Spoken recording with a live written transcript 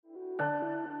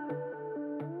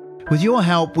With your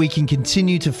help, we can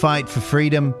continue to fight for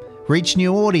freedom, reach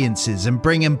new audiences, and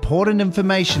bring important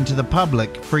information to the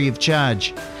public free of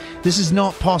charge. This is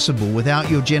not possible without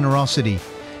your generosity.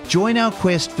 Join our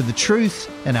quest for the truth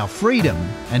and our freedom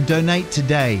and donate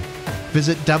today.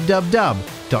 Visit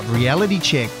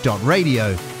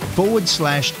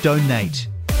www.realitycheck.radio/donate.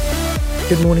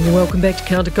 Good morning and welcome back to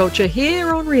Counterculture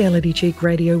here on Reality Check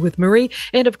Radio with Maree.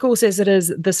 And of course, as it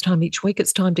is this time each week,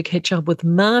 it's time to catch up with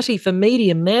Marty for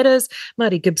Media Matters.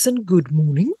 Marty Gibson, good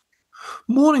morning.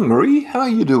 Morning, Maree. How are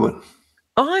you doing?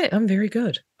 I am very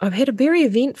good. I've had a very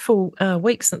eventful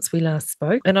week since we last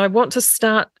spoke. And I want to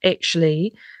start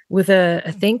actually with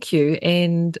a thank you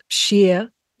and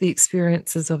share the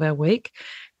experiences of our week.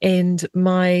 And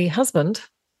my husband,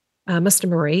 Mr.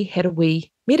 Maree, had a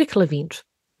wee medical event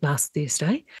last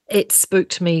Thursday. It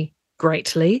spooked me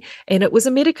greatly, and it was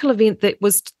a medical event that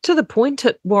was to the point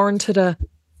it warranted an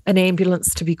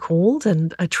ambulance to be called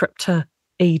and a trip to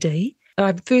ED.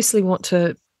 I firstly want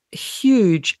to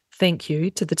huge thank you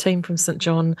to the team from St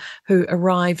John who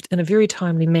arrived in a very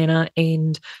timely manner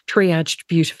and triaged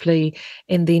beautifully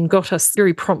and then got us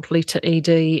very promptly to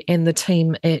ED, and the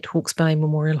team at Hawke's Bay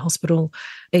Memorial Hospital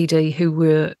ED who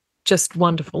were just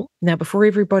wonderful. Now, before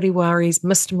everybody worries,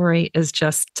 Mr. Maree is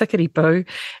just tickety-boo.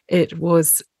 It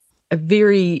was a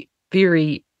very,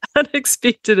 very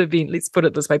unexpected event, let's put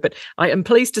it this way. But I am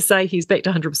pleased to say he's back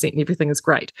to 100% and everything is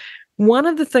great. One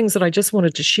of the things that I just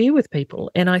wanted to share with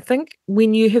people, and I think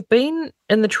when you have been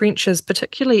in the trenches,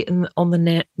 particularly on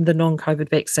the non-COVID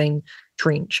vaccine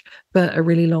trench for a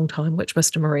really long time, which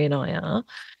Mr. Maree and I are,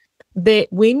 that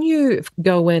when you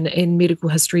go in and medical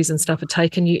histories and stuff are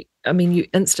taken, you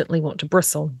instantly want to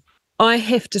bristle. I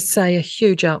have to say a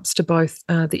huge ups to both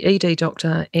the ED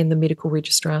doctor and the medical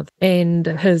registrar, and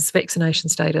his vaccination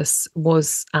status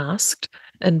was asked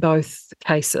in both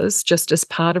cases just as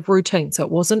part of routine. So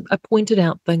it wasn't a pointed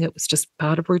out thing, it was just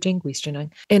part of routine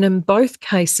questioning. And in both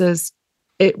cases,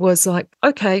 it was like,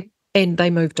 okay, and they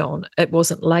moved on. It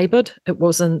wasn't laboured. It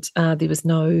wasn't, there was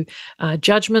no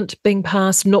judgment being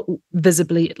passed, not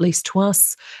visibly, at least to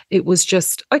us. It was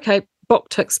just, okay,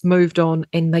 box ticks, moved on,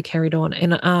 and they carried on.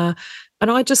 And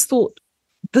I just thought,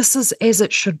 this is as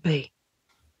it should be.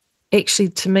 Actually,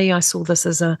 to me, I saw this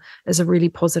as a really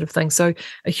positive thing. So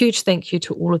a huge thank you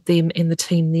to all of them and the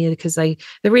team there, because they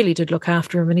really did look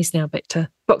after him, and he's now back to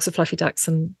box of fluffy ducks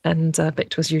and back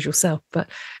to his usual self. But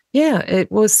yeah, it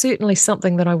was certainly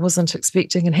something that I wasn't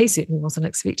expecting, and he certainly wasn't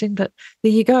expecting. But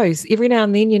there you go. Every now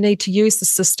and then you need to use the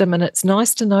system, and it's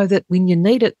nice to know that when you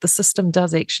need it, the system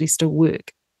does actually still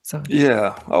work. So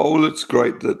yeah. Oh, well, it's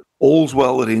great that all's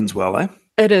well that ends well, eh?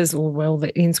 It is all well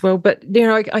that ends well, but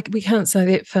we can't say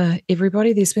that for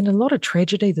everybody. There's been a lot of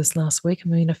tragedy this last week. I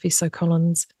mean, Efeso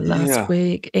Collins last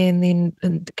week, and then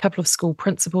a couple of school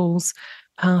principals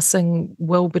passing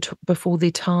well before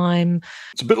their time.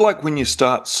 It's a bit like when you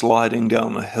start sliding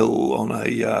down a hill on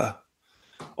a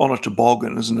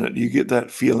toboggan, isn't it? You get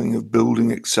that feeling of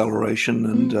building acceleration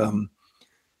and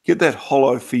get that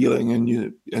hollow feeling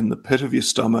in the pit of your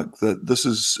stomach that this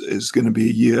is going to be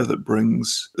a year that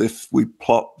brings, if we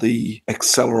plot the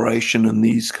acceleration in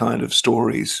these kind of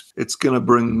stories, it's going to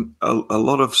bring a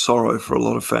lot of sorrow for a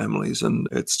lot of families, and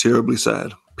it's terribly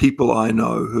sad. People I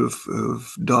know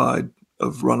who've died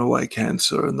of runaway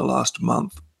cancer in the last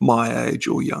month, my age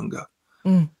or younger.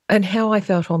 And how I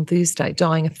felt on Thursday,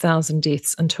 dying 1,000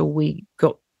 deaths until we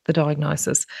got the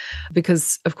diagnosis,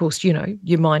 because of course, you know,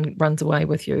 your mind runs away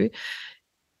with you,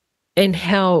 and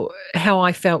how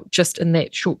I felt just in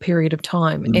that short period of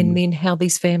time, and then how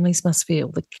these families must feel,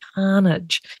 the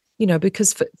carnage, you know,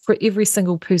 because for every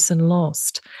single person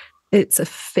lost, it's a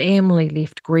family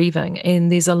left grieving,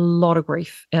 and there's a lot of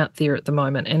grief out there at the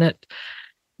moment, and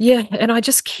and I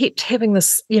just kept having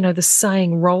this, you know, this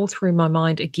saying roll through my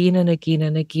mind again and again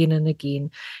and again and again.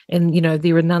 And, you know,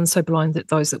 there are none so blind that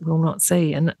those that will not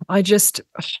see. And I just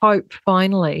hope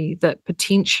finally that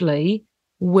potentially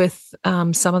with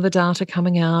some of the data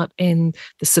coming out and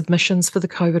the submissions for the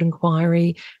COVID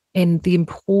inquiry and the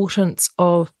importance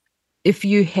of, if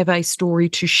you have a story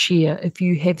to share, if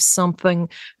you have something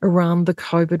around the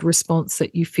COVID response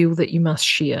that you feel that you must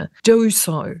share, do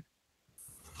so.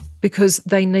 Because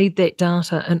they need that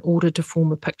data in order to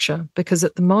form a picture. Because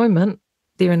at the moment,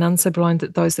 there are none so blind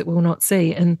that those that will not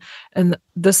see. And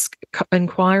this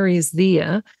inquiry is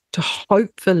there to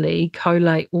hopefully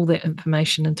collate all that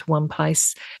information into one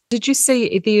place. Did you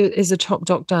see there is a top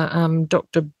doctor,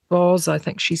 Dr. Boz, I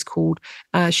think she's called.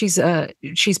 She's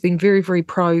been very, very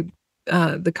pro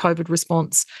the COVID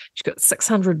response. She's got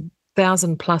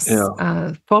 600,000 plus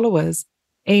followers,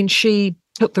 and she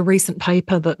took the recent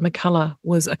paper that McCullough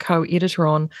was a co-editor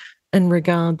on in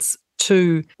regards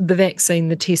to the vaccine,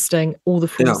 the testing, all the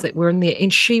flaws that were in there.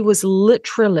 And she was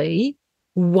literally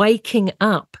waking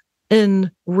up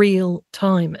in real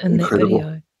time in Incredible. that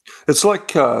video. It's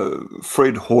like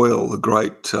Fred Hoyle, the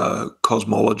great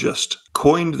cosmologist,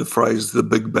 coined the phrase the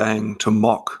Big Bang to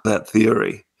mock that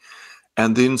theory.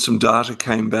 And then some data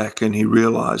came back and he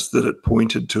realized that it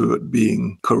pointed to it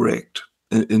being correct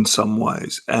in some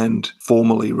ways, and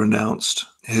formally renounced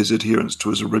his adherence to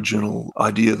his original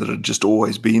idea that had just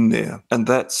always been there. And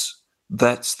that's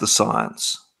the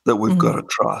science that we've got to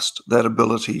trust, that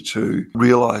ability to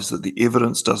realize that the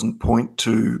evidence doesn't point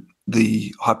to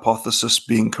the hypothesis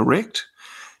being correct,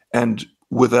 and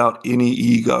without any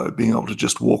ego being able to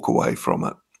just walk away from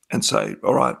it and say,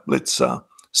 all right, let's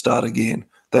start again.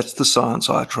 That's the science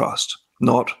I trust,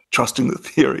 not trusting the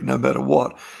theory no matter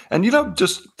what. And,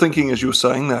 just thinking as you were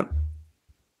saying that,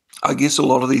 I guess a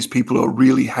lot of these people are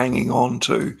really hanging on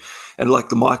to, and like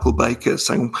the Michael Baker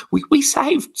saying, we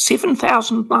saved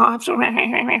 7,000 lives, or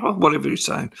whatever you're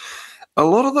saying. A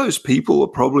lot of those people are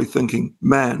probably thinking,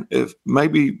 man, if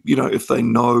they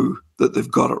know that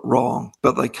they've got it wrong,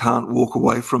 but they can't walk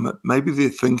away from it, maybe they're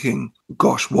thinking,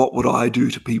 gosh, what would I do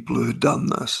to people who had done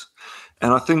this?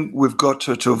 And I think we've got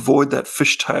to avoid that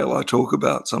fishtail I talk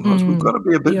about sometimes. We've got to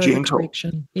be a bit gentle.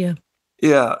 Yeah.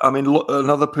 Yeah. I mean,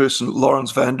 another person,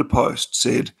 Lawrence van der Post,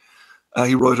 said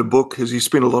he wrote a book because he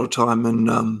spent a lot of time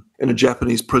in a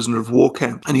Japanese prisoner of war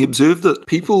camp. And he observed that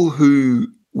people who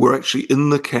were actually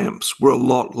in the camps were a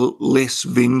lot less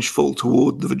vengeful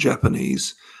toward the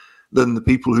Japanese than the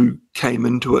people who came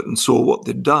into it and saw what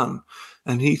they'd done.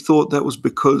 And he thought that was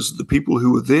because the people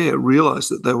who were there realized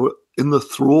that they were in the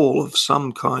thrall of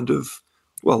some kind of,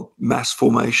 mass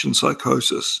formation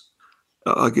psychosis,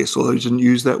 I guess, although he didn't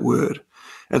use that word.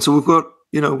 And so we've got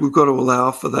to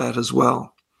allow for that as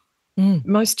well.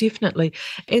 Most definitely.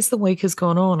 As the week has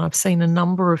gone on, I've seen a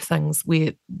number of things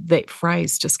where that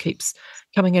phrase just keeps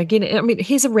coming again. I mean,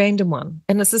 here's a random one,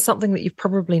 and this is something that you've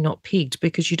probably not pegged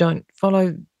because you don't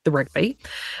follow the rugby,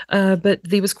 but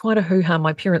there was quite a hoo-ha.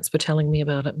 My parents were telling me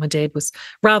about it. My dad was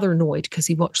rather annoyed because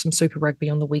he watched some Super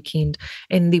Rugby on the weekend,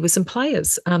 and there were some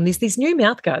players. There's these new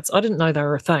mouthguards. I didn't know they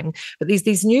were a thing, but there's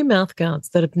these new mouthguards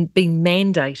that have been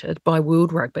mandated by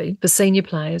World Rugby for senior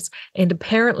players, and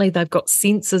apparently they've got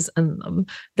sensors in them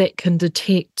that can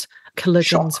detect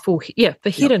collisions for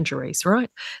head injuries,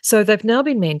 right? So they've now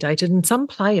been mandated, and some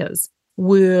players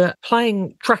were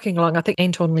trucking along. I think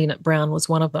Anton Leonard-Brown was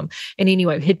one of them. And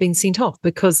anyway, had been sent off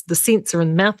because the sensor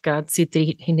in the mouthguard said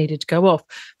that he needed to go off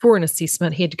for an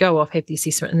assessment. He had to go off, have the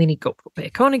assessment, and then he got put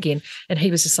back on again. And he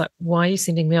was just like, why are you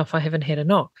sending me off? I haven't had a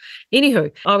knock.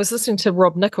 Anywho, I was listening to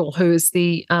Rob Nichol, who is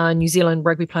the New Zealand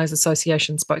Rugby Players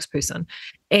Association spokesperson,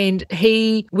 and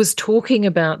he was talking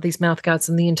about these mouthguards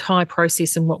and the entire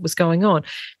process and what was going on.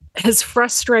 His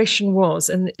frustration was,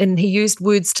 and he used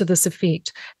words to this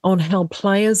effect, on how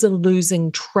players are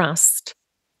losing trust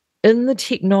in the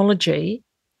technology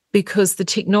because the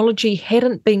technology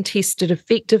hadn't been tested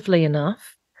effectively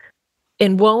enough.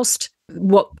 And whilst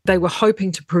what they were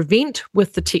hoping to prevent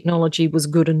with the technology was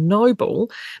good and noble,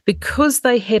 because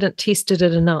they hadn't tested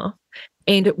it enough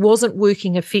and it wasn't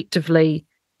working effectively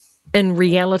in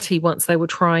reality once they were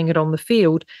trying it on the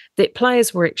field, that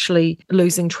players were actually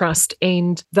losing trust.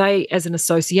 And they, as an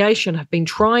association, have been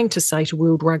trying to say to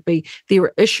World Rugby, there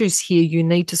are issues here, you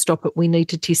need to stop it, we need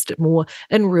to test it more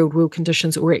in real-world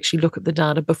conditions, or actually look at the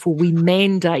data before we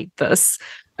mandate this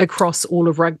across all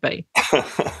of rugby.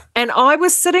 And I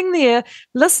was sitting there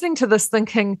listening to this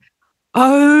thinking,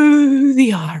 oh,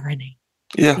 the irony.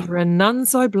 Yeah. There are none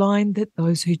so blind that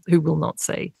those who will not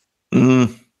see.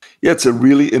 Yeah, it's a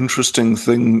really interesting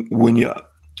thing when you're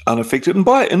unaffected. And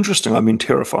by interesting, I mean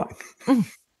terrifying.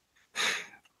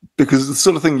 Because it's the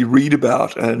sort of thing you read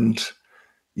about and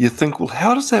you think, well,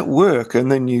 how does that work?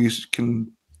 And then you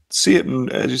can see it in,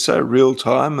 as you say, real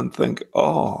time and think,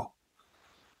 oh,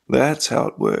 that's how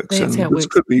it works. This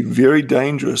could be very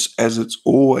dangerous, as it's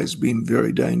always been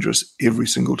very dangerous every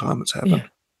single time it's happened. Yeah.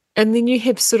 And then you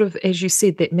have sort of, as you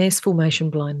said, that mass formation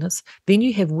blindness. Then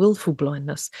you have willful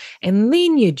blindness. And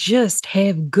then you just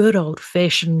have good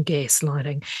old-fashioned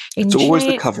gaslighting. And it's always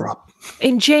the cover-up.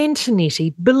 And Jan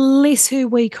Tinetti, bless her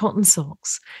wee cotton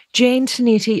socks, Jan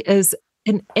Tinetti is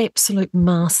an absolute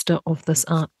master of this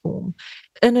art form.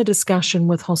 In a discussion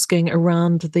with Hosking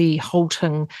around the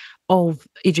halting of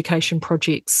education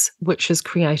projects, which has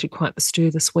created quite the stir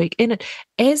this week. And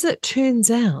as it turns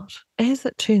out,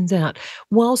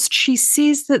 whilst she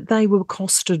says that they were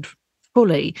costed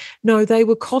fully. No, they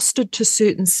were costed to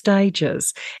certain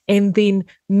stages. And then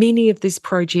many of these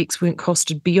projects weren't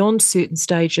costed beyond certain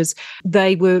stages.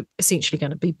 They were essentially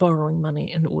going to be borrowing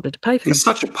money in order to pay for them. He's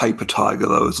such a paper tiger,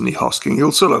 though, isn't he, Hosking?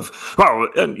 He'll sort of,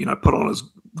 put on his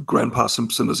Grandpa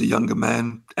Simpson as a younger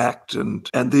man act, and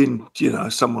then,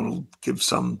 someone will give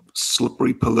some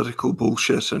slippery political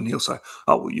bullshit, and he'll say,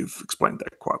 oh, well, you've explained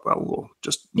that quite well, or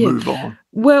just move on.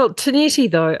 Well, Tanetti,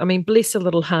 though, I mean, bless her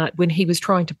little heart, when he was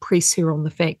trying to press her on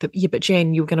the fact that, but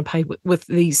Jan, you were going to pay with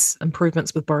these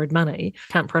improvements with borrowed money,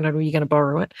 can't print it or you're going to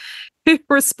borrow it. Her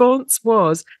response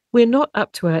was, we're not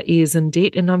up to our ears in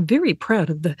debt, and I'm very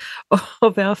proud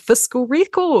of our fiscal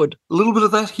record. A little bit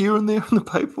of that here and there in the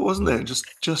paper, wasn't there?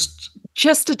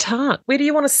 Just a tart. Where do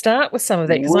you want to start with some of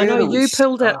that? Because I know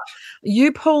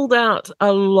you pulled out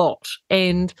a lot,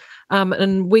 and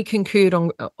we concurred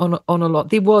on a lot.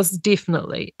 There was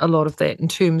definitely a lot of that in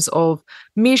terms of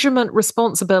measurement,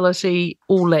 responsibility,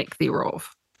 or lack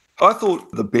thereof. I thought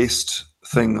the best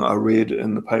thing I read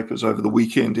in the papers over the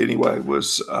weekend anyway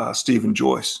was Stephen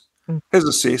Joyce. His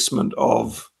assessment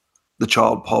of the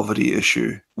child poverty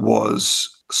issue was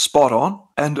spot on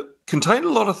and contained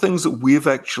a lot of things that we've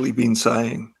actually been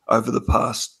saying over the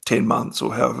past 10 months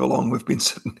or however long we've been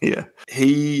sitting here.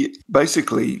 He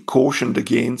basically cautioned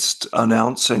against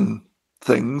announcing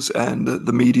things and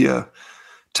the media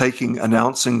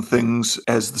announcing things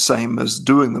as the same as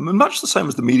doing them, and much the same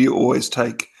as the media always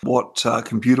take what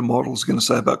computer models are going to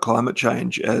say about climate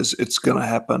change as it's going to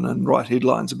happen and write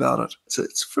headlines about it.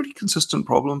 It's a pretty consistent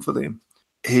problem for them.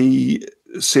 He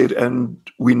said, and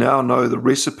we now know the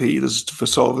recipe for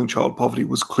solving child poverty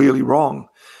was clearly wrong.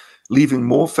 Leaving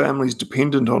more families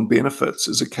dependent on benefits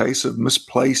is a case of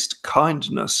misplaced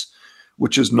kindness,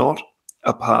 which is not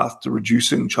a path to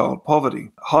reducing child poverty.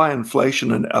 High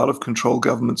inflation and out-of-control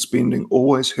government spending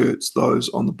always hurts those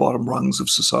on the bottom rungs of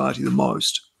society the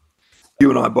most.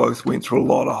 You and I both went through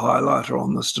a lot of highlighter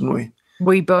on this, didn't we?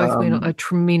 We both went a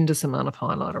tremendous amount of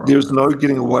highlighter on There's no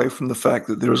getting away from the fact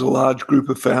that there is a large group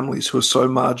of families who are so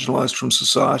marginalised from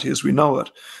society as we know it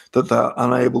that they're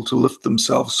unable to lift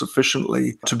themselves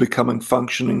sufficiently to becoming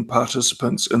functioning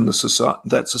participants in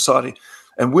that society.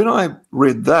 And when I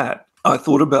read that, I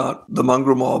thought about the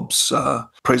mongrel mob's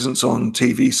presence on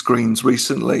TV screens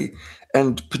recently,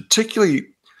 and particularly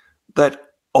that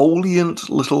oleant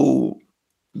little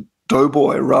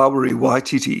doughboy, Rawiri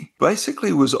Waititi,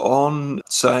 basically was on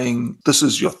saying, this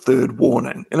is your third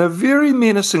warning, in a very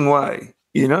menacing way.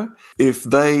 If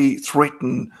they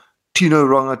threaten tino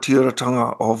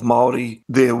rangatiratanga of Māori,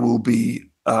 there will be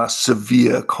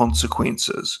severe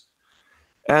consequences.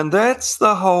 And that's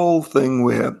the whole thing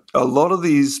where a lot of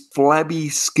these flabby,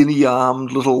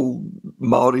 skinny-armed little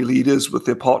Māori leaders with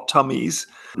their pot tummies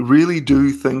really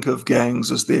do think of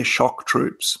gangs as their shock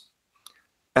troops.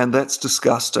 And that's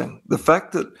disgusting. The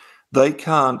fact that they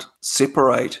can't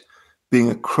separate being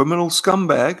a criminal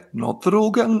scumbag, not that all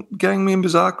gang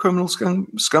members are criminal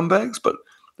scumbags, but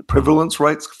the prevalence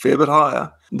rate's a fair bit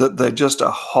higher, that they're just a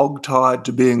hog-tied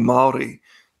to being Māori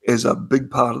is a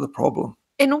big part of the problem.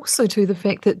 And also, to the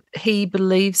fact that he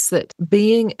believes that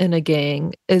being in a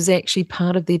gang is actually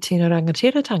part of their tino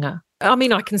rangatiratanga. I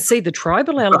mean, I can see the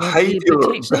tribal element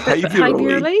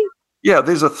behaviorally. Yeah,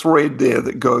 there's a thread there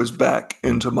that goes back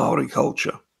into Māori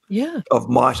culture. Yeah. Of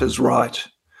might is right,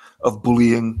 of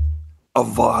bullying,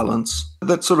 of violence,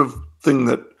 that sort of thing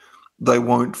that they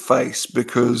won't face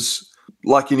because,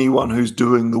 like anyone who's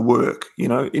doing the work,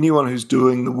 anyone who's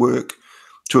doing the work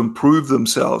to improve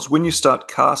themselves, when you start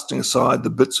casting aside the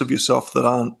bits of yourself that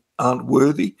aren't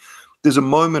worthy, there's a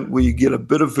moment where you get a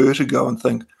bit of vertigo and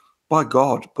think, by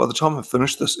God, by the time I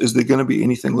finish this, is there going to be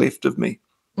anything left of me?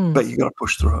 But you got to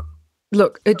push through it.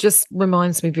 Look, it just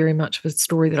reminds me very much of a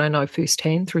story that I know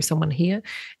firsthand through someone here.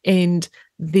 And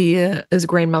there is a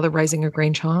grandmother raising a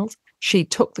grandchild. She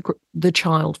took the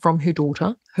child from her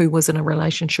daughter, who was in a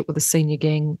relationship with a senior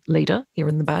gang leader here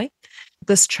in the Bay.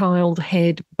 This child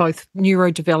had both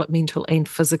neurodevelopmental and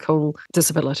physical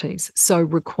disabilities, so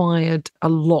required a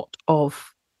lot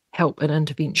of help and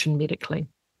intervention medically,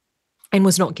 and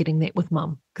was not getting that with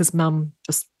mum because mum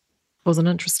just wasn't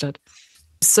interested.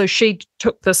 So she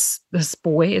took this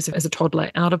boy as a toddler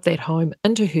out of that home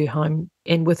into her home,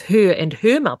 and with her and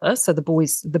her mother, so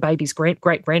the baby's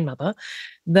great-grandmother,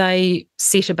 they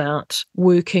set about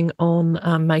working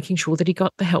on making sure that he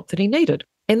got the help that he needed.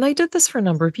 And they did this for a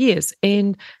number of years.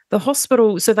 And the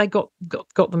hospital, so they got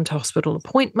them to hospital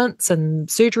appointments and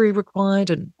surgery required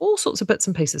and all sorts of bits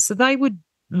and pieces. So they were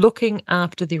looking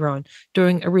after their own,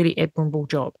 doing a really admirable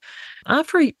job.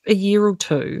 After a year or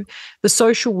two, the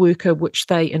social worker which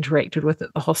they interacted with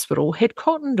at the hospital had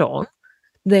cottoned on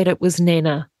that it was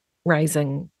Nana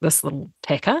raising this little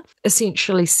tacker,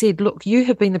 essentially said, look, you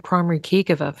have been the primary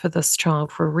caregiver for this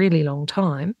child for a really long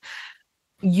time.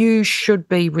 You should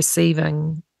be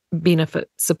receiving benefit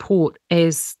support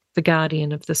as the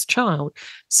guardian of this child.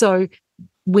 So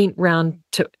went round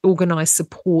to organise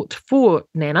support for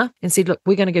Nana and said, look,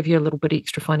 we're going to give you a little bit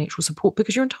extra financial support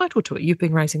because you're entitled to it. You've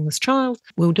been raising this child.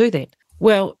 We'll do that.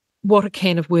 Well, what a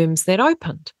can of worms that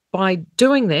opened. By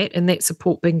doing that and that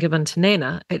support being given to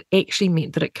Nana, it actually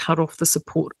meant that it cut off the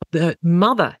support the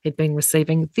mother had been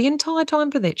receiving the entire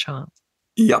time for that child.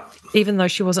 Yep. Even though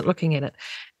she wasn't looking at it.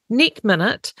 Next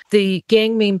minute, the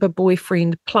gang member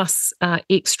boyfriend plus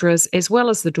extras, as well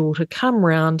as the daughter, come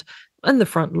round in the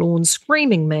front lawn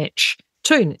screaming match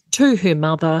to her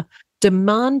mother,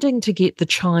 demanding to get the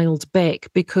child back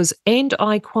because, and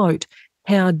I quote,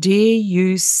 "How dare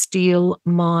you steal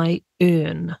my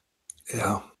urn?"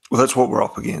 Yeah. Well, that's what we're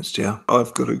up against, yeah.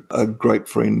 I've got a great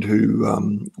friend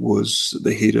who was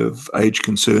the head of Age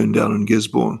Concern down in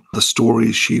Gisborne. The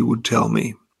stories she would tell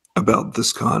me about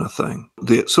this kind of thing,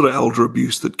 the sort of elder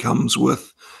abuse that comes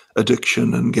with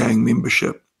addiction and gang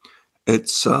membership,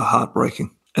 it's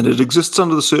heartbreaking. And it exists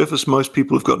under the surface. Most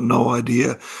people have got no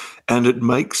idea. And it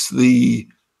makes the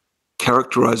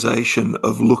characterization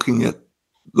of looking at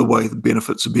the way the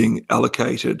benefits are being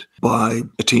allocated by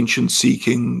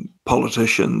attention-seeking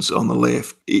politicians on the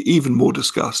left even more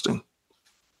disgusting.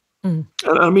 And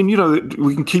I mean, you know,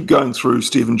 we can keep going through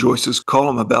Stephen Joyce's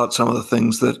column about some of the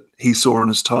things that he saw in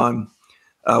his time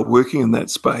working in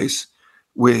that space,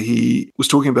 where he was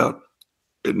talking about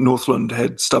Northland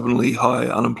had stubbornly high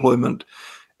unemployment.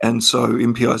 And so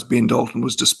MPI's Ben Dalton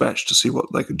was dispatched to see what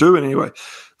they could do. And anyway,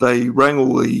 they rang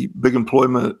all the big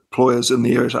employers in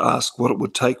the area to ask what it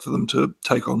would take for them to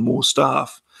take on more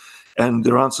staff. And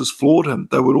their answers floored him.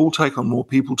 They would all take on more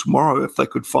people tomorrow if they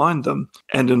could find them.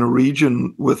 And in a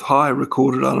region with high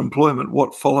recorded unemployment,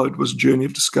 what followed was a journey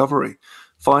of discovery,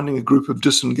 finding a group of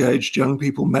disengaged young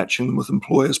people, matching them with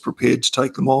employers prepared to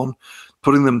take them on,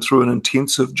 putting them through an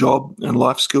intensive job and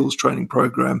life skills training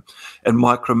program, and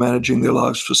micromanaging their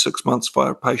lives for 6 months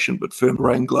via a patient but firm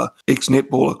wrangler,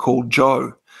 ex-netballer called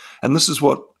Joe. And this is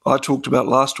what I talked about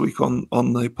last week on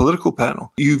the political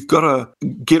panel. You've got to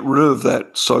get rid of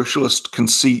that socialist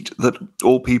conceit that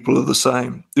all people are the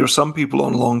same. There are some people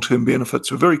on long-term benefits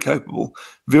who are very capable,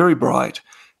 very bright,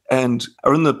 and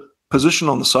are in the position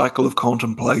on the cycle of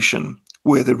contemplation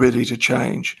where they're ready to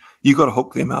change. You've got to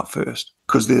hook them out first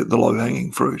because they're the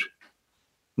low-hanging fruit.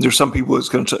 There are some people it's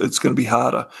going to be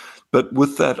harder. But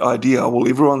with that idea, well,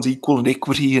 everyone's equal in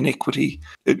equity,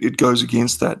 it goes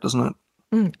against that, doesn't it?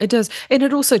 It does. And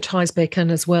it also ties back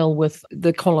in as well with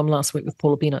the column last week with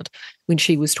Paula Bennett when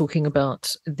she was talking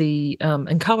about the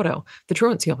in Kawerau, the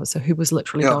truancy officer who was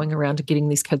literally going around and getting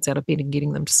these kids out of bed and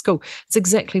getting them to school. It's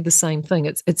exactly the same thing.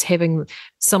 It's having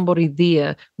somebody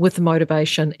there with the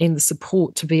motivation and the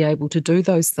support to be able to do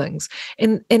those things.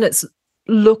 And it's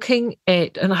looking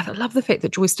at, and I love the fact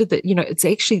that Joyce did that, you know, it's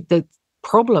actually the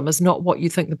problem is not what you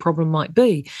think the problem might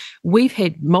be. We've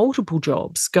had multiple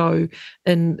jobs go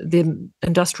in the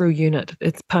industrial unit.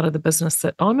 It's part of the business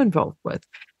that I'm involved with.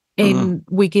 And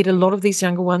we get a lot of these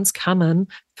younger ones come in,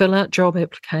 fill out job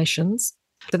applications.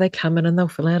 So they come in and they'll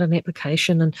fill out an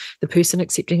application and the person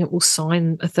accepting it will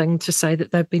sign a thing to say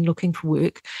that they've been looking for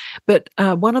work. But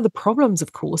one of the problems,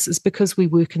 of course, is because we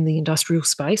work in the industrial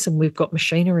space and we've got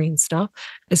machinery and stuff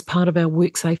as part of our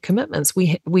WorkSafe commitments.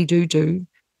 We do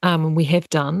and we have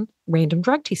done random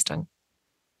drug testing.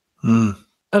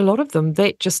 A lot of them,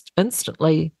 that just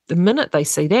instantly, the minute they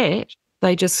see that,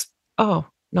 they just, oh,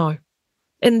 no.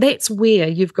 And that's where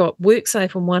you've got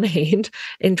WorkSafe on one hand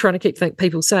and trying to keep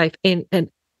people safe and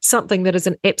something that is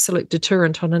an absolute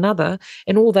deterrent on another.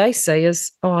 And all they see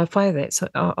is, oh, I'll fail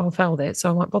that, so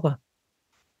I won't bother.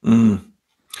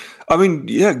 I mean,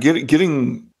 yeah,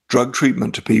 getting drug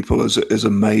treatment to people is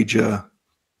a major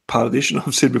part of the issue.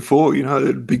 I've said before, you know,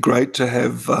 it'd be great to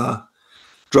have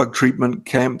drug treatment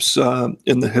camps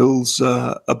in the hills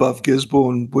above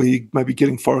Gisborne where you may be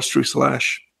getting forestry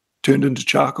slash turned into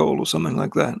charcoal or something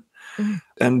like that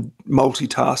and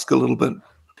multitask a little bit.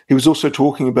 He was also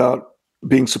talking about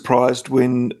being surprised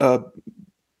when a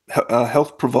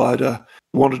health provider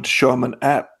wanted to show him an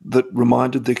app that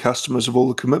reminded their customers of all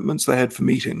the commitments they had for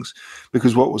meetings,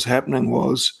 because what was happening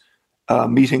was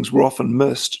meetings were often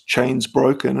missed, chains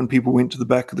broken, and people went to the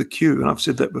back of the queue. And I've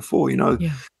said that before, you know,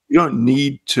 you don't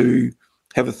need to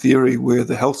have a theory where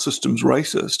the health system's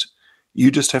racist.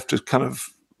 You just have to kind of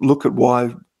look at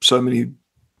why so many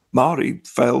Maree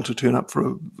fail to turn up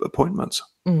for appointments.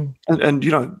 And,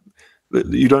 you know,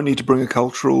 you don't need to bring a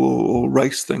cultural or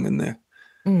race thing in there.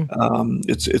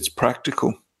 It's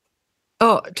practical.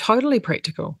 Oh, totally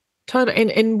practical.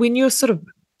 And when you're sort of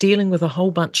dealing with a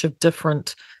whole bunch of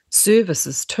different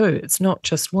services too, it's not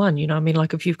just one, I mean,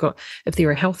 like if there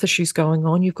are health issues going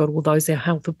on, you've got all those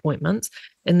health appointments.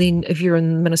 And then if you're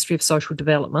in the Ministry of Social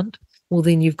Development, well,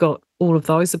 then you've got all of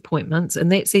those appointments.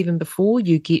 And that's even before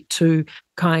you get to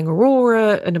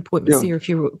Aurora, an appointment there if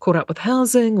you're caught up with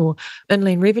housing or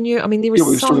inland revenue. I mean, there is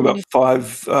we were so talking many.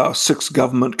 about 6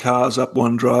 government cars up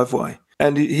one driveway.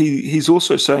 And he's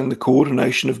also saying the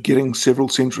coordination of getting several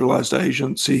centralised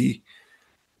agencies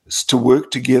to work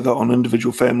together on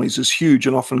individual families is huge,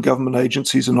 and often government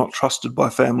agencies are not trusted by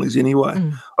families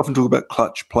anyway. Often talk about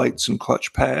clutch plates and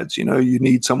clutch pads. You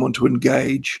need someone to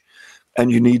engage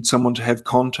and you need someone to have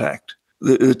contact.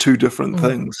 They're two different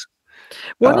things.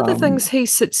 One of the things he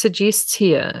suggests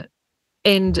here,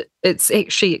 and it's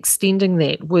actually extending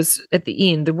that, was at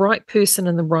the end, the right person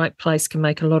in the right place can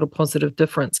make a lot of positive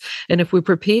difference. And if we're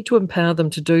prepared to empower them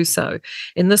to do so,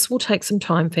 and this will take some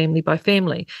time family by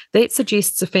family, that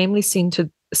suggests a family-centered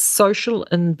social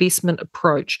investment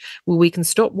approach where we can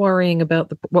stop worrying about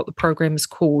what the program is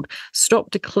called, stop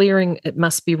declaring it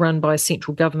must be run by a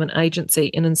central government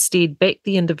agency, and instead back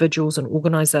the individuals and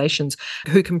organisations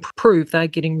who can prove they're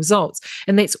getting results.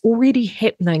 And that's already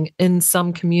happening in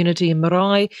some community in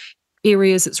Maree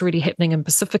areas. It's already happening in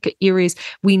Pacifica areas.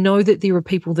 We know that there are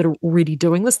people that are already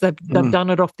doing this. They've done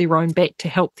it off their own back to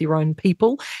help their own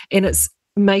people, and it's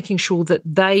making sure that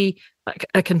they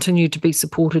are continued to be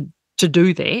supported to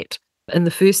do that in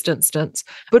the first instance,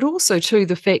 but also too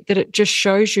the fact that it just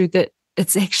shows you that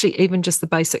it's actually even just the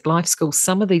basic life skills.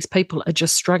 Some of these people are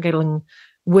just struggling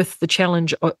with the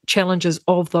challenges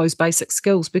of those basic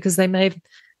skills because they may have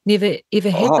never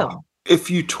ever had them. If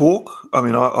you talk, I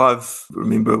mean, I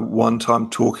remember one time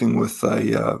talking with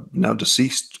a now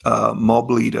deceased mob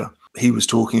leader. He was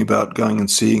talking about going and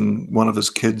seeing one of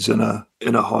his kids in a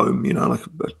home, like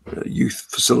a youth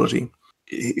facility.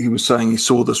 He was saying he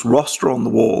saw this roster on the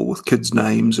wall with kids'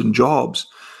 names and jobs.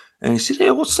 And he said,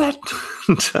 "Yeah, what's that?"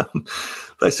 And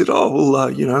they said, "Oh,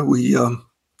 well, we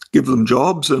give them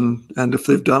jobs, and if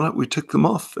they've done it, we tick them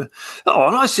off." Oh,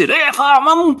 and I said, "Hey,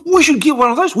 Mum, we should get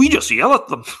one of those. We just yell at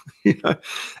them."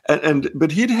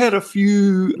 But he'd had a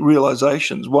few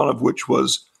realizations, one of which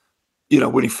was,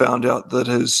 when he found out that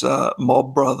his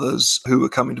mob brothers who were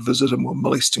coming to visit him were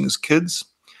molesting his kids,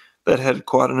 that had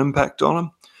quite an impact on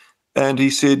him. And he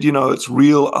said, it's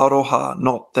real aroha,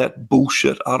 not that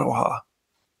bullshit aroha.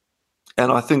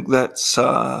 And I think that's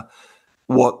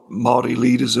what Māori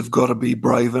leaders have got to be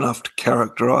brave enough to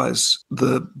characterise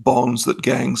the bonds that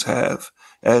gangs have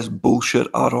as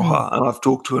bullshit aroha. And I've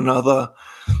talked to another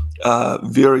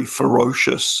very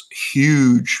ferocious,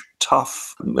 huge,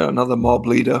 tough, another mob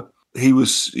leader. He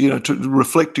was,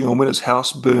 reflecting on when his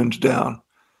house burned down.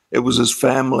 It was his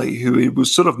family who he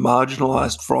was sort of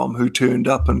marginalised from who turned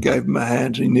up and gave him a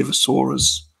hand, and he never saw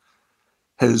his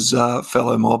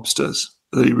fellow mobsters,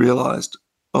 that he realised,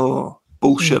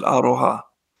 bullshit aroha.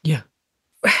 Yeah.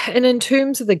 And in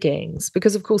terms of the gangs,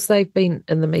 because of course they've been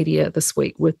in the media this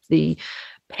week with the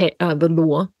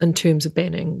law in terms of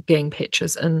banning gang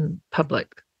patches in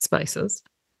public spaces.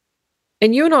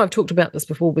 And you and I have talked about this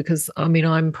before because, I mean,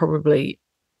 I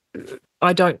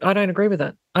don't agree with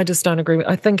it. I just don't agree with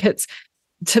it. I think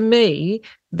to me,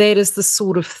 that is the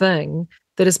sort of thing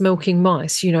that is milking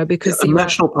mice, because a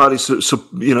National Party,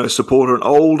 supporter, an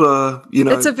older,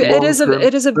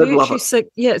 it is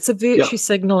a virtue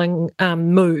signalling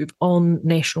move on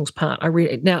National's part.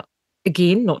 Now,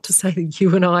 again, not to say that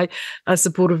you and I are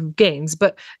supportive of gangs,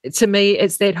 but to me,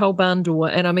 it's that whole barn door.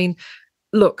 And I mean,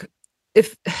 look,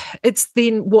 if it's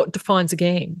then what defines a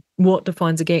gang? What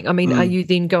defines a gang? I mean, are you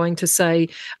then going to say,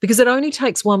 because it only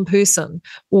takes one person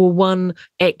or one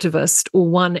activist or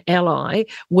one ally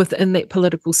within that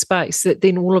political space that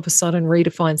then all of a sudden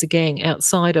redefines a gang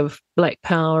outside of Black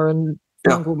Power and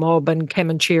Mongrel Mob and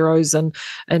Comancheros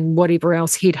and whatever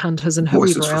else, headhunters and whoever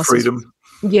Voices else. For freedom.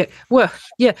 Yeah, well,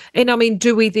 yeah. And I mean,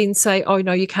 do we then say, oh,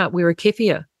 no, you can't wear a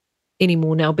keffiyeh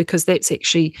anymore now because that's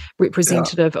actually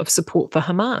representative of support for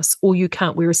Hamas, or you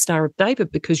can't wear a Star of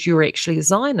David because you're actually a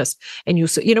Zionist, and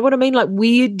you know what I mean? Like,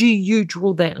 where do you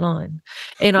draw that line?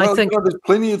 And I think there's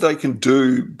plenty they can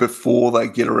do before they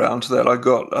get around to that. I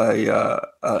got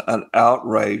an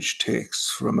outrage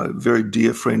text from a very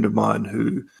dear friend of mine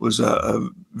who was a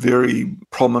very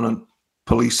prominent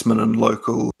policeman and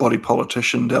local body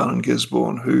politician down in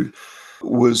Gisborne, who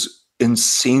was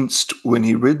incensed when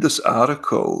he read this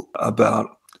article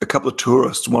about a couple of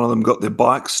tourists. One of them got their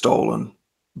bike stolen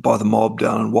by the mob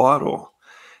down in Wairoa,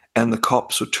 and the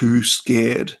cops were too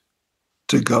scared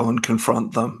to go and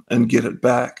confront them and get it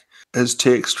back. his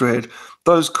text read,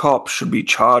 "Those cops should be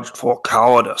charged for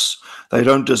cowardice. They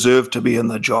don't deserve to be in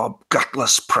the job.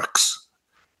 Gutless pricks."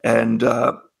 And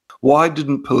why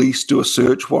didn't police do a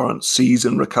search warrant, seize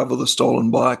and recover the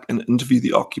stolen bike, and interview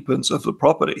the occupants of the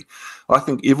property? I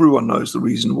think everyone knows the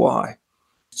reason why.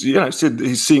 You know, said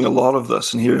he's seeing a lot of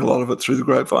this and hearing a lot of it through the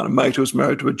grapevine. A mate who was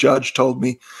married to a judge told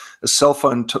me a cell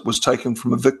phone was taken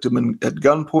from a victim at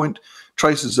gunpoint,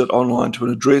 traces it online to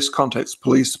an address, contacts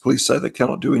police. The police say they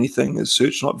cannot do anything, is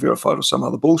search not verified or some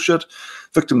other bullshit.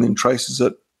 Victim then traces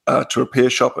it to a repair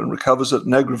shop and recovers it,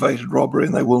 an aggravated robbery,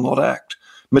 and they will not act.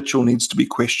 Mitchell needs to be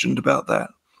questioned about that.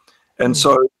 And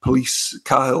so police,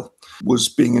 Kyle, was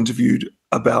being interviewed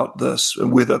about this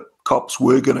and whether cops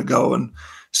were going to go and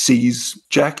seize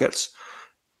jackets.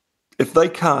 If they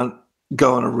can't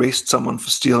go and arrest someone for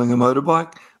stealing a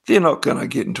motorbike, they're not going to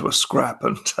get into a scrap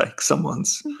and take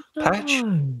someone's patch.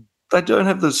 They don't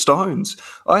have the stones.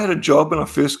 I had a job when I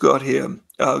first got here,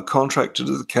 contracted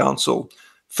to the council,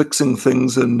 fixing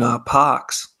things in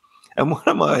parks. And one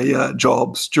of my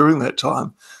jobs during that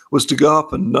time was to go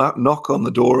up and knock on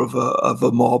the door of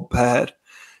a mob pad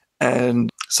and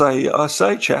say,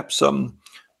 chaps,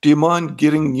 do you mind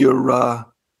getting your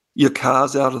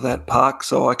cars out of that park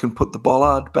so I can put the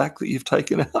bollard back that you've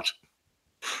taken out?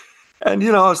 And,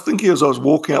 you know, I was thinking as I was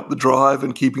walking up the drive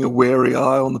and keeping a wary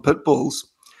eye on the pit bulls,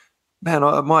 man,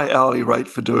 my hourly rate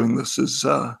for doing this is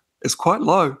quite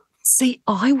low. See,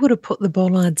 I would have put the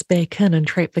bollards back in and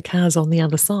trapped the cars on the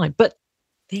other side, but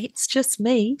that's just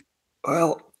me.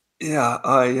 Well, yeah,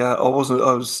 I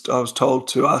was told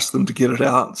to ask them to get it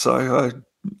out, so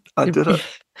I did it.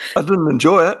 I didn't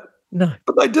enjoy it. No.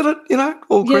 But they did it, you know,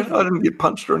 all credit. I didn't get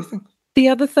punched or anything. The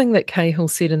other thing that Cahill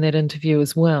said in that interview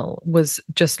as well was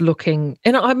just looking,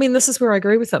 and I mean, this is where I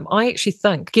agree with him. I actually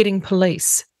think getting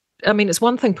police, I mean, it's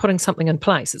one thing putting something in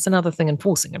place, it's another thing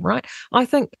enforcing it, right? I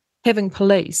think having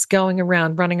police going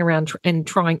around, running around and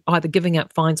trying either giving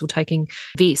out fines or taking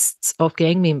vests off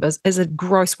gang members is a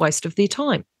gross waste of their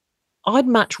time. I'd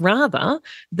much rather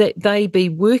that they be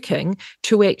working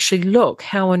to actually look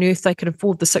how on earth they could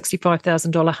afford the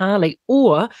 $65,000 Harley.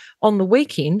 Or on the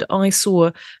weekend, I saw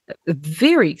a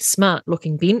very smart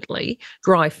looking Bentley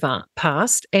drive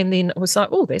past, and then I was like,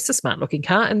 oh, that's a smart looking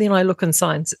car. And then I look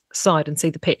inside and see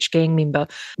the patch gang member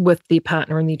with their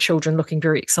partner and their children looking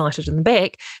very excited in the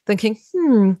back, thinking,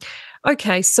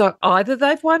 okay, so either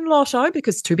they've won lotto,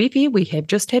 because to be fair, we have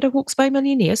just had a Hawke's Bay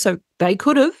millionaire, so they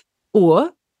could have, or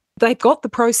they've got the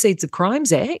Proceeds of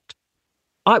Crimes Act.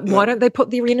 Why don't they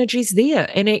put their energies there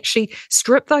and actually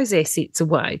strip those assets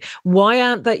away? Why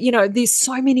aren't they, you know, there's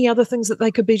so many other things that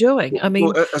they could be doing. I mean,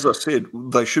 well, as I said,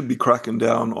 they should be cracking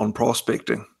down on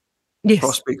prospecting. Yes.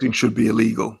 Prospecting should be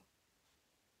illegal.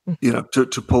 You know, to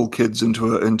pull kids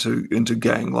into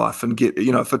gang life and get,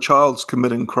 you know, if a child's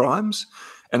committing crimes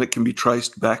and it can be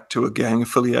traced back to a gang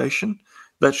affiliation,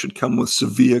 that should come with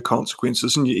severe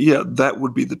consequences. And yeah, that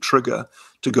would be the trigger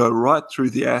to go right through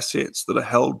the assets that are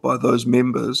held by those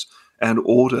members and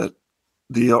audit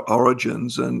the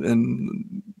origins.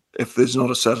 And if there's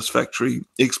not a satisfactory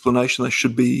explanation, they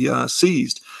should be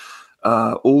seized.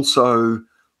 Also,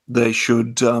 they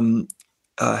should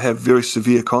have very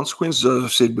severe consequences, as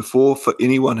I've said before, for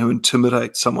anyone who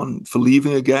intimidates someone for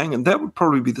leaving a gang. And that would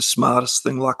probably be the smartest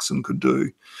thing Luxon could do,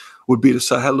 would be to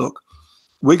say, hey, look,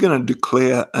 we're going to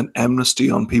declare an amnesty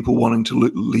on people wanting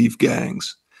to leave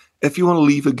gangs. If you want to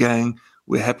leave a gang,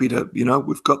 we're happy to, you know,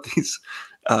 we've got these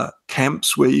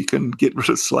camps where you can get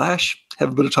rid of slash,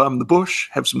 have a bit of time in the bush,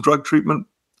 have some drug treatment,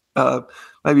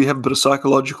 maybe have a bit of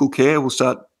psychological care. We'll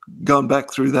start going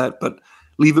back through that, but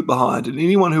leave it behind. And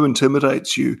anyone who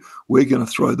intimidates you, we're going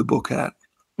to throw the book at.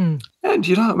 And,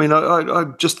 you know, I mean, I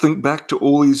just think back to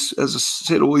all these, as I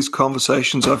said, all these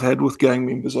conversations I've had with gang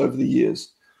members over the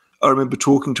years. I remember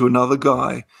talking to another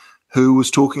guy who was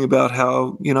talking about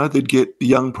how, you know, they'd get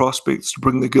young prospects to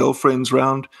bring their girlfriends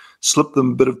round, slip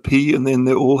them a bit of pee, and then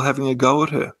they're all having a go at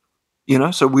her. You know,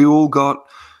 so we all got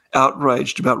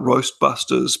outraged about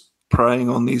roastbusters preying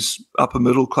on these upper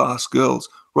middle class girls.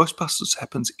 Roastbusters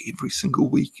happens every single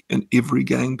week in every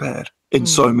gang pad, in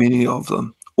so many of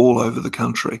them all over the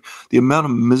country. The amount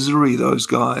of misery those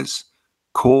guys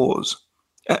cause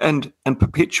and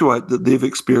perpetuate that they've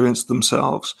experienced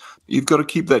themselves. You've got to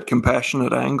keep that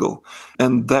compassionate angle.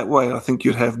 And that way I think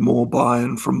you'd have more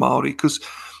buy-in from Māori, because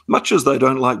much as they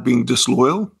don't like being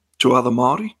disloyal to other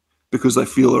Māori because they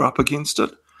feel they're up against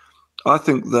it, I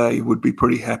think they would be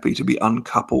pretty happy to be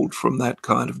uncoupled from that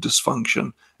kind of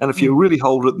dysfunction. And if you really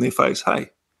hold it in their face, hey,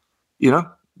 you know,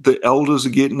 the elders are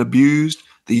getting abused,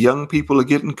 the young people are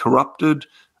getting corrupted,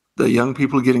 the young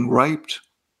people are getting raped.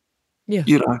 Yeah.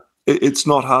 You know, it's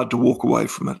not hard to walk away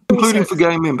from it, including for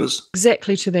gang members.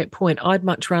 Exactly to that point. I'd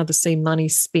much rather see money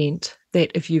spent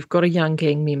that if you've got a young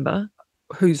gang member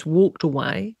who's walked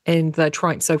away and they're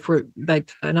trying,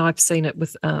 and I've seen it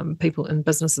with people in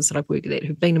businesses that I've worked at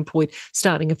who've been employed,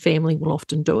 starting a family will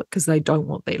often do it because they don't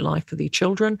want that life for their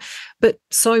children. But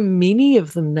so many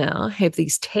of them now have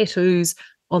these tattoos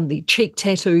on their cheek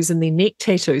tattoos and their neck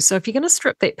tattoos. So if you're going to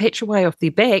strip that patch away off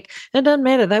their back, it doesn't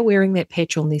matter. They're wearing that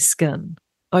patch on their skin.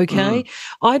 Okay.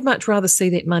 I'd much rather see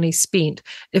that money spent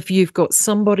if you've got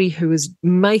somebody who is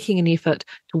making an effort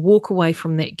to walk away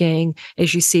from that gang,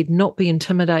 as you said, not be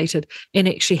intimidated and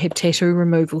actually have tattoo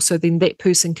removal. So then that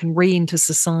person can re-enter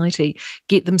society,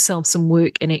 get themselves some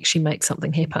work and actually make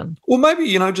something happen. Or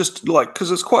maybe, just like, because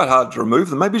it's quite hard to remove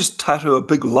them, maybe just tattoo a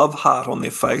big love heart on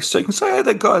their face so you can say, hey,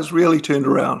 that guy's really turned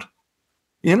around.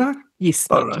 Yes.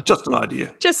 I don't know, just an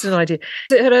idea. Just an idea.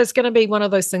 It is going to be one of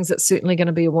those things that's certainly going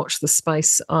to be a watch this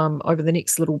space over the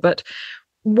next little bit.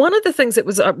 One of the things that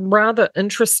was rather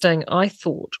interesting, I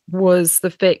thought, was the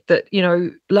fact that,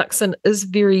 Luxon is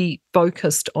very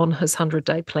focused on his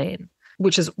 100-day plan,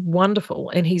 which is wonderful.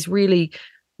 And he's really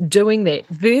doing that.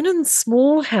 Vernon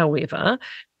Small, however,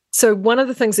 so one of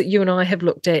the things that you and I have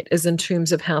looked at is in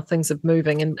terms of how things are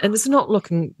moving, and it's not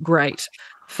looking great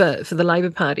for the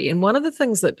Labour Party. And one of the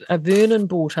things that Vernon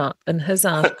brought up in his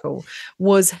article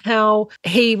was how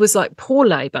he was like, poor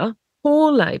Labour,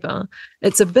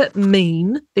 it's a bit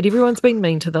mean that everyone's been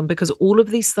mean to them because all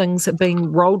of these things have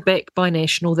been rolled back by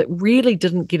National that really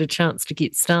didn't get a chance to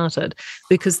get started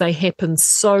because they happened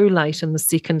so late in the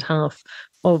second half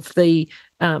of the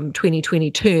 2020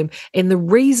 term. And the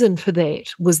reason for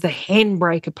that was the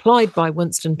handbrake applied by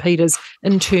Winston Peters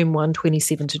in term 1,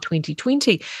 27 to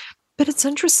 2020. But it's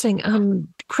interesting.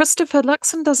 Christopher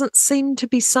Luxon doesn't seem to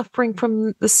be suffering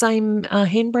from the same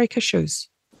handbrake issues.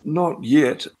 Not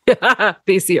yet.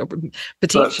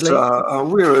 Potentially. But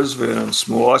where is Vernon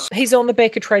Small? He's on the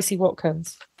back of Tracy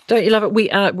Watkins. Don't you love it?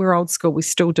 We're old school. We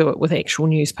still do it with actual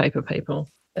newspaper people.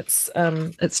 It's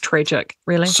tragic,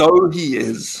 really. So he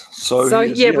is.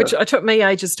 Which it took me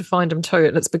ages to find him too,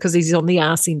 and it's because he's on the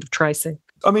arse end of Tracy.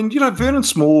 I mean, Vernon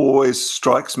Small always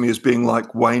strikes me as being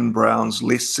like Wayne Brown's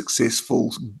less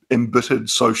successful,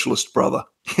 embittered socialist brother.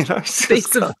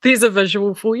 There's a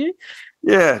visual for you.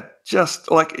 Yeah, just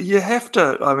like you have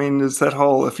to. I mean, there's that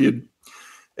whole if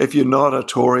you're not a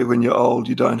Tory when you're old,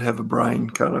 you don't have a brain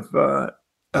kind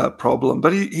of problem.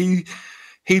 But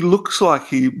he looks like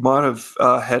he might have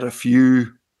had a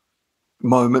few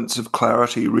moments of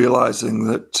clarity, realising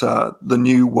that the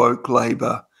new woke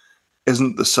Labour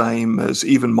isn't the same as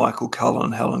even Michael Cullen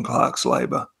and Helen Clark's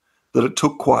Labour, that it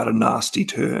took quite a nasty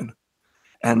turn.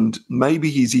 And maybe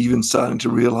he's even starting to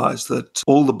realise that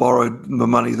all the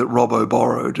money that Robbo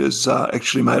borrowed has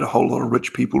actually made a whole lot of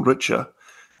rich people richer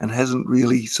and hasn't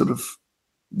really sort of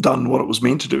done what it was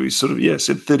meant to do. He sort of,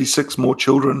 said 36 more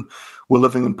children were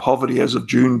living in poverty as of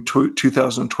June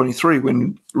 2023,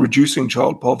 when reducing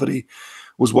child poverty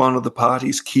was one of the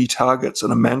party's key targets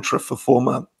and a mantra for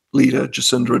former leader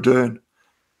Jacinda Ardern.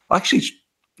 Actually,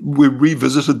 we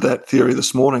revisited that theory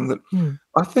this morning that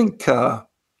I think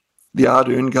the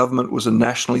Ardern government was a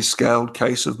nationally scaled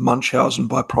case of Munchausen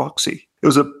by proxy. It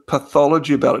was a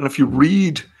pathology about it. And if you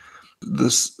read the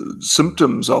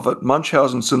symptoms of it,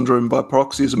 Munchausen syndrome by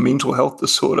proxy is a mental health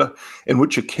disorder in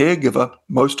which a caregiver,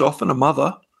 most often a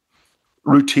mother,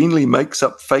 routinely makes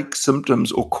up fake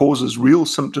symptoms or causes real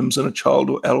symptoms in a child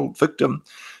or adult victim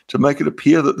to make it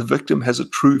appear that the victim has a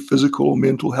true physical or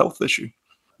mental health issue.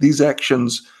 These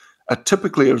actions are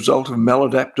typically a result of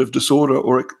maladaptive disorder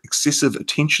or excessive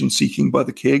attention-seeking by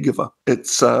the caregiver.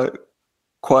 It's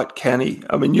quite canny.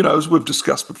 I mean, as we've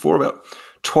discussed before, about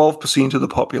 12% of the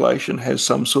population has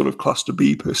some sort of cluster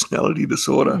B personality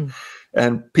disorder.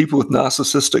 And people with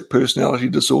narcissistic personality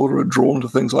disorder are drawn to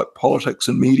things like politics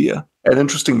and media, and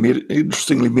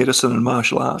interestingly, medicine and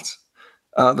martial arts.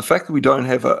 The fact that we don't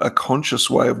have a conscious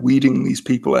way of weeding these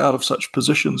people out of such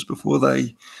positions before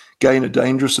they gain a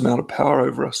dangerous amount of power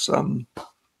over us,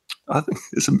 I think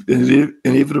it's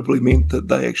inevitably meant that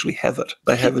they actually have it.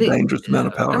 They have a dangerous amount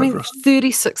of power over us.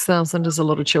 36,000 is a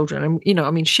lot of children.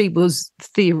 And, she was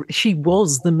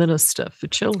the minister for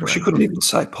children. She couldn't even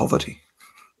say poverty.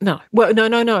 No. Well,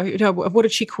 no. What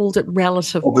did she call it?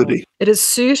 Relative. Poverty. It is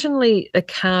certainly a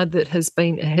card that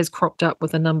has cropped up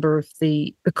with a number of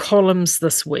the columns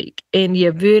this week. And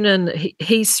Vernon,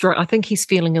 I think he's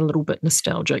feeling a little bit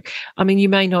nostalgic. I mean, you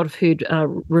may not have heard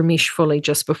Ramesh fully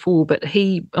just before, but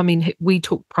we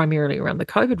talk primarily around the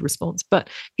COVID response, but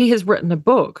he has written a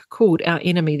book called Our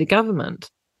Enemy, the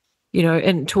Government,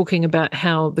 and talking about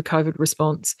how the COVID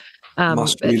response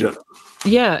Must read it.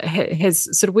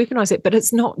 Has sort of weaponised that. But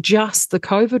it's not just the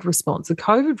COVID response. The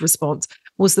COVID response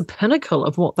was the pinnacle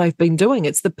of what they've been doing.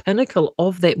 It's the pinnacle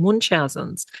of that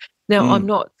Munchausen's. Now, I'm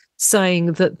not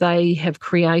saying that they have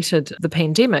created the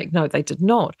pandemic. No, they did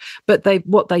not. But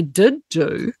what they did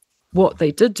do,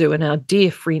 and our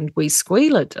dear friend Wee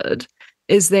Squealer did,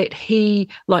 is that he,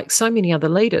 like so many other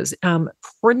leaders,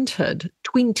 printed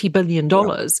 $20 billion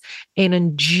and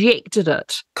injected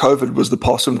it. COVID was the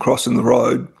possum crossing the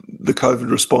road. The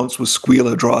COVID response was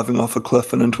Squealer driving off a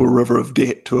cliff and into a river of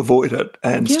debt to avoid it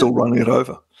and still running it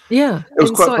over. Yeah. It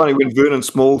was quite funny when Vernon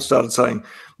Small started saying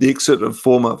the exit of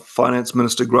former Finance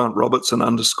Minister Grant Robertson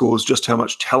underscores just how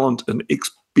much talent and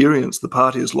experience the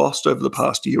party has lost over the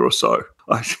past year or so.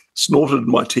 I snorted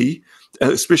my tea,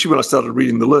 especially when I started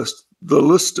reading the list. The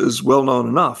list is well known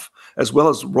enough, as well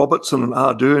as Robertson and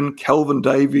Ardern, Calvin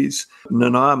Davies,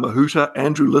 Nanaya Mahuta,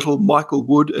 Andrew Little, Michael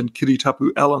Wood, and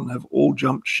Kiritapu Allen have all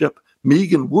jumped ship.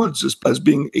 Megan Woods as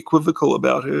being equivocal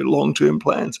about her long-term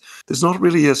plans. There's not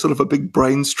really a sort of a big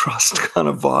brains trust kind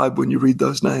of vibe when you read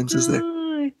those names, is there?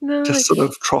 No. Just sort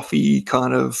of trophy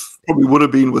kind of, probably would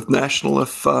have been with National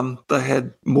if they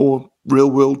had more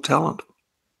real-world talent.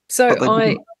 So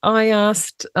I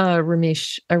asked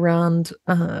Ramesh around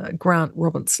Grant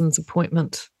Robinson's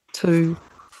appointment to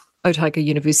Otago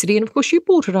University, and of course you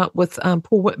brought it up with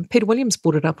Peter Williams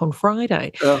brought it up on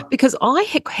Friday, because I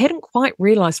hadn't quite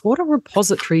realised what a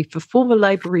repository for former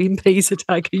Labour MPs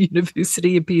Otago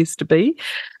University appears to be.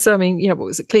 So I mean, what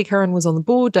was it? Claire Curran was on the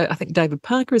board. I think David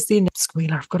Parker is there.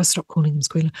 Squealer, I've got to stop calling him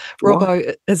Squealer.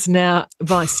 Robbo is now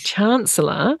Vice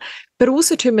Chancellor, but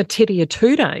also to Materia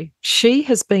Ture. She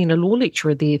has been a law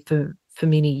lecturer there for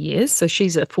many years. So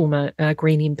she's a former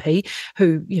Green MP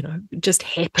who, just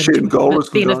happened she to... and Gold was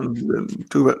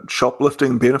talk about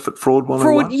shoplifting, benefit fraud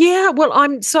 101. Yeah, well,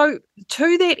 I'm so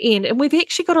to that end, and we've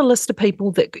actually got a list of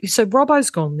people that... So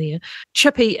Robbo's gone there.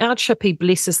 Our Chippy,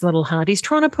 bless his little heart, he's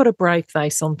trying to put a brave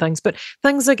face on things, but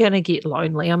things are going to get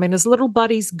lonely. I mean, his little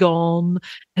buddy's gone.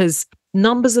 His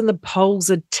numbers in the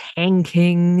polls are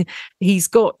tanking. He's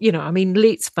got,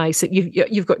 let's face it,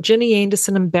 you've got Ginny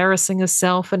Anderson embarrassing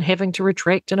herself and having to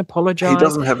retract and apologise. He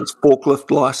doesn't have his forklift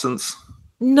licence.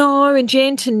 No, and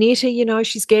Jan Tanetta,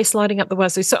 she's gaslighting up the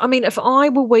wazoo. So, I mean, if I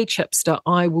were wee Chipster,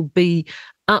 I will be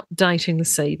updating the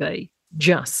CV.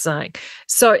 Just saying.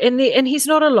 So, and he's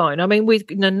not alone. I mean,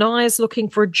 Nanaya's looking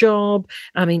for a job.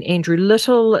 I mean, Andrew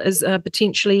Little is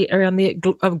potentially around there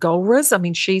of Golriz. I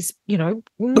mean, she's,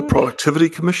 the Productivity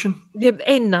Commission. Yeah,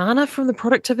 and Nana from the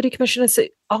Productivity Commission. So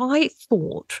I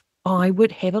thought I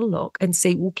would have a look and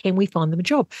see, well, can we find them a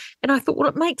job? And I thought, well,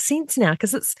 it makes sense now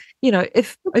because it's,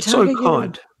 if Otago, so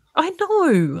kind. I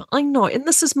know. And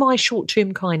this is my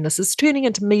short-term kindness. It's turning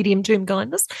into medium-term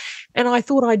kindness. And I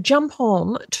thought I'd jump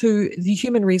on to the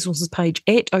Human Resources page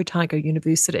at Otago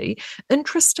University.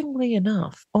 Interestingly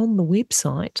enough, on the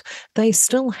website, they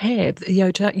still have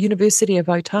the University of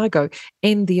Otago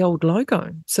and the old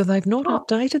logo. So they've not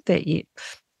updated that yet.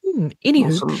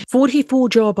 Anywho, awesome. 44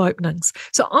 job openings.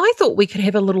 So I thought we could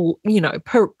have a little,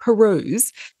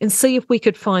 peruse and see if we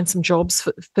could find some jobs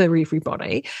for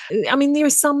everybody. I mean, there are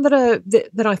some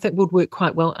that I think would work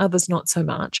quite well, others not so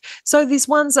much. So there's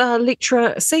one's a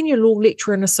lecturer, senior law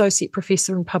lecturer and associate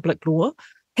professor in public law.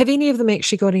 Have any of them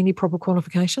actually got any proper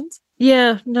qualifications?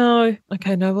 Yeah, no.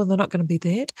 Okay, no, well, they're not going to be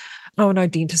that. Oh, no,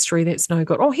 dentistry, that's no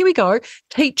good. Oh, here we go.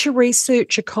 Teacher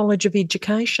Researcher College of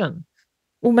Education.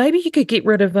 Well, maybe you could get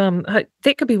rid of,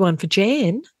 that could be one for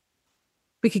Jan.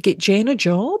 We could get Jan a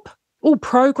job. Oh,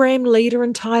 program leader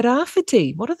in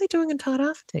Tairāwhiti. What are they doing in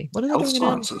Tairāwhiti? What are they doing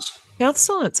Sciences. Health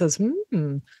Sciences.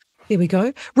 There we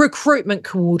go. Recruitment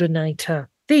coordinator.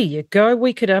 There you go.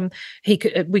 We could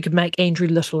we could make Andrew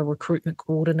Little a recruitment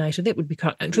coordinator. That would be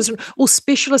quite interesting. Or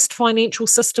specialist financial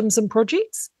systems and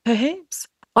projects, perhaps.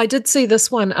 I did see this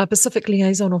one, Pacific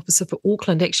Liaison Officer for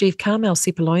Auckland. Actually, if Carmel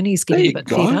Cepoloni is getting a bit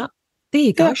fed up. There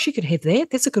you go. Yeah. She could have that.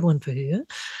 That's a good one for her.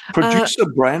 Producer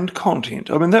brand content.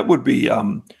 I mean, that would be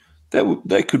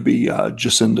that could be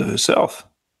Jacinda herself.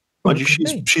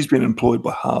 She's been employed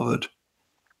by Harvard.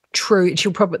 True.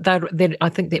 She'll probably. I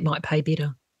think that might pay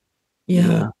better.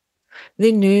 Yeah.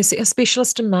 Then nursing, a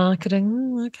specialist in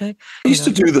marketing. Okay. I used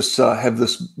to do this. Have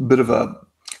this bit of a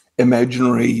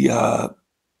imaginary.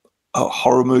 A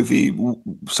horror movie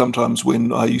sometimes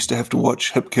when I used to have to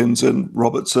watch Hipkins and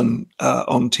Robertson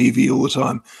on TV all the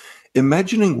time,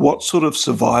 imagining what sort of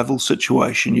survival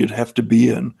situation you'd have to be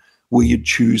in where you'd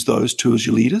choose those two as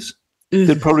your leaders.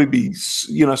 There'd probably be,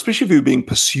 especially if you were being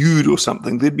pursued or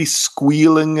something, they'd be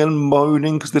squealing and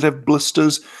moaning because they'd have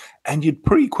blisters and you'd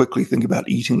pretty quickly think about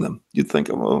eating them. You'd think,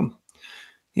 well,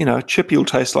 chippy will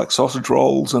taste like sausage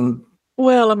rolls, and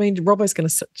Well, I mean, Robbo's going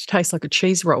to taste like a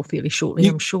cheese roll fairly shortly.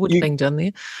 I'm sure it's being done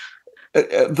there.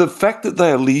 The fact that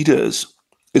they are leaders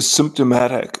is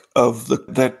symptomatic of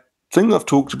that thing I've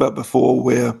talked about before,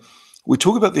 where we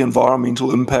talk about the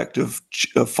environmental impact of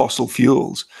fossil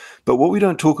fuels, but what we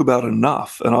don't talk about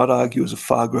enough, and I'd argue is a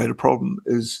far greater problem,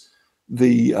 is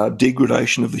the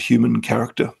degradation of the human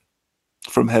character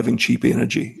from having cheap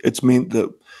energy. It's meant that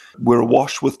we're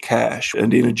awash with cash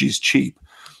and energy's cheap,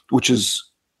 which is,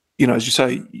 as you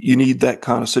say, you need that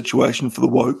kind of situation for the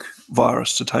woke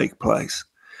virus to take place.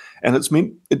 And it's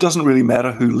meant it doesn't really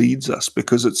matter who leads us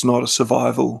because it's not a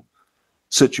survival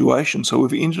situation. So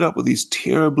we've ended up with these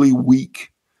terribly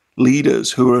weak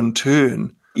leaders who are in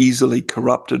turn easily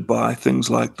corrupted by things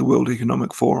like the World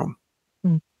Economic Forum.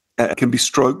 It can be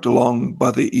stroked along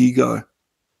by their ego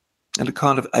and are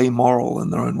kind of amoral in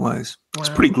their own ways. Wow. It's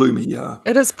pretty gloomy, yeah.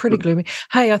 It is pretty gloomy.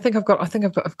 Hey, I've got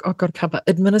a couple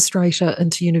administrator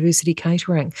into university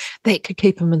catering. That could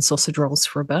keep them in sausage rolls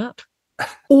for a bit.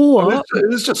 Or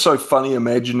it is just so funny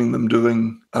imagining them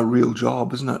doing a real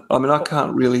job, isn't it? I mean, I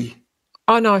can't really.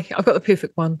 I know. I've got the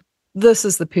perfect one. This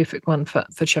is the perfect one for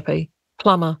Chippy.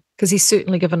 Plumber, because he's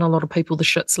certainly given a lot of people the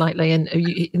shits lately, and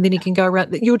then he can go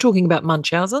around. You were talking about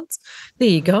Munchausen's. There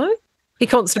you go. He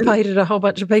constipated a whole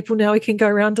bunch of people. Now he can go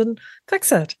around and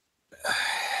fix it.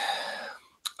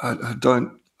 I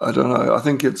don't know. I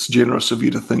think it's generous of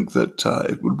you to think that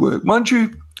it would work. Mind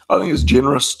you, I think it's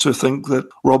generous to think that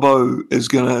Robbo is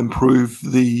going to improve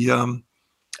the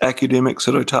academics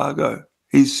at Otago.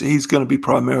 He's going to be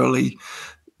primarily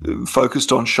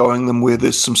focused on showing them where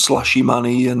there's some slushy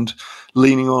money and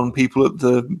leaning on people at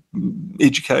the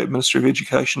Ministry of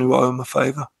Education who owe him a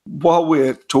favour. While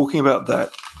we're talking about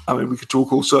that, I mean, we could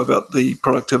talk also about the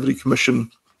Productivity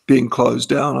Commission being closed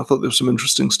down. I thought there was some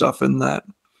interesting stuff in that.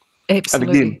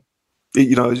 Absolutely.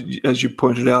 And again, as you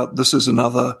pointed out, this is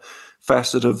another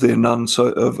facet of their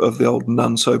of the old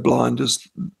none so blind as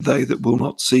they that will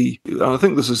not see. And I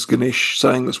think this is Ganesh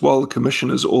saying this: while the commission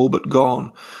is all but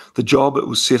gone, the job it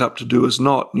was set up to do is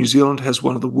not. New Zealand has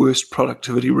one of the worst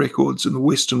productivity records in the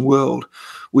Western world.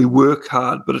 We work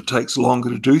hard, but it takes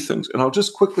longer to do things. And I'll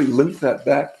just quickly link that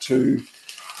back to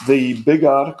the big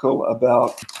article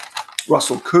about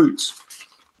Russell Coutts,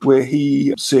 where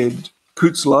he said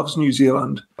Coutts loves New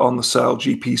Zealand on the sail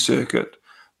GP circuit.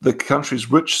 The country's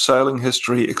rich sailing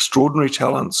history, extraordinary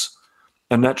talents,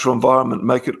 and natural environment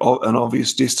make it an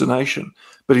obvious destination.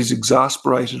 But he's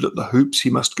exasperated at the hoops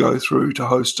he must go through to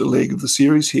host a leg of the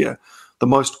series here. The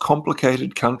most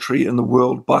complicated country in the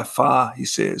world by far, he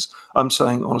says. I'm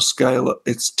saying on a scale,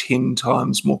 it's 10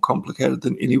 times more complicated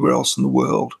than anywhere else in the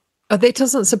world. Oh, that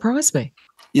doesn't surprise me.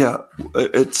 Yeah,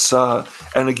 it's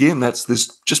and again,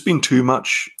 there's just been too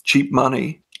much cheap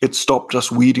money. It stopped us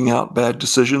weeding out bad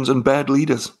decisions and bad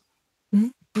leaders.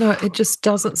 No, it just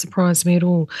doesn't surprise me at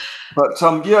all. But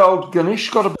old Ganesh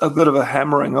got a bit of a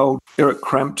hammering. Old Eric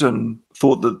Crampton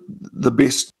thought that the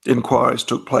best inquiries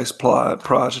took place prior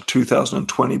to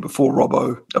 2020, before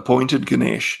Robbo appointed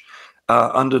Ganesh.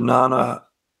 Under Nana,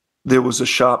 there was a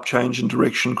sharp change in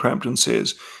direction, Crampton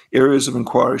says. Areas of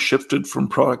inquiry shifted from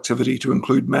productivity to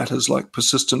include matters like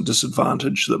persistent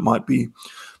disadvantage that might be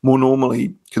more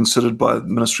normally considered by the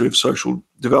Ministry of Social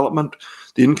Development.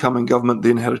 The incoming government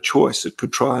then had a choice. It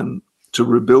could try to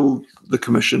rebuild the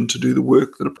commission to do the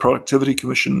work that a productivity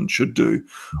commission should do,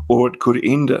 or it could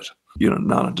end it.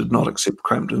 Nana did not accept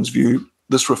Crampton's view.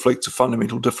 This reflects a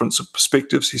fundamental difference of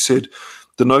perspectives, he said.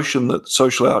 The notion that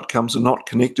social outcomes are not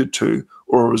connected to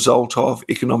or a result of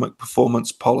economic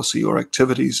performance, policy, or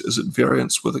activities is at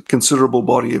variance with a considerable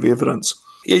body of evidence.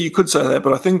 Yeah, you could say that,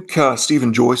 but I think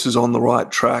Stephen Joyce is on the right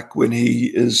track when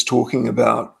he is talking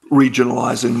about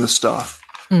regionalising this stuff.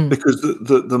 Because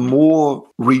the more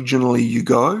regionally you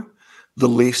go, the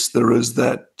less there is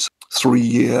that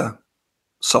 3-year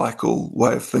cycle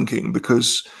way of thinking,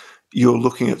 because you're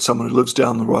looking at someone who lives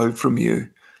down the road from you.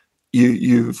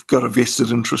 You've got a vested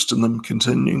interest in them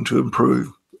continuing to improve.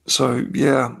 So,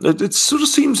 yeah, it sort of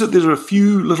seems that there are a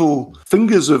few little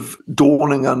fingers of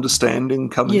dawning understanding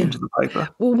coming into the paper.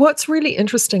 Well, what's really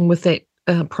interesting with that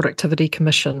Productivity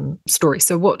Commission story,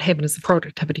 so what happened is the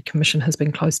Productivity Commission has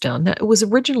been closed down. Now, it was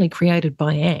originally created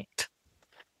by ACT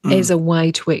as a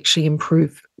way to actually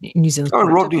improve New Zealand's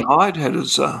Rodney Hyde had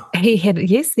his...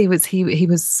 he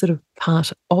was sort of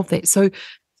part of that. So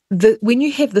when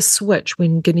you have the switch,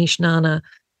 when Ganesh Nana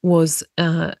was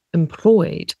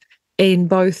employed, And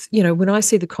both, when I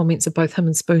see the comments of both him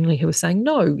and Spoonley who are saying,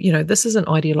 no, this isn't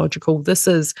ideological. This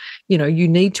is, you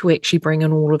need to actually bring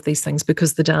in all of these things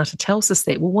because the data tells us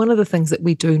that. Well, one of the things that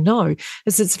we do know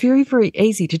is it's very, very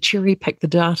easy to cherry pick the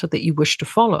data that you wish to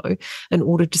follow in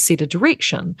order to set a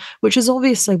direction, which is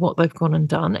obviously what they've gone and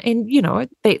done. And,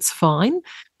 that's fine.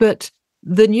 But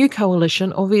the new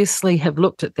coalition obviously have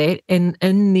looked at that and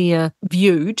in their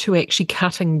view to actually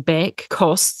cutting back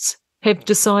costs have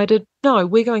decided, no,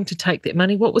 we're going to take that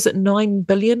money. What was it, 9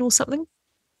 billion or something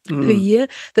per year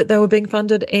that they were being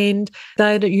funded, and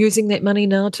they're using that money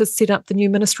now to set up the new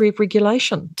Ministry of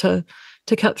Regulation to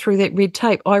cut through that red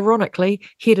tape, ironically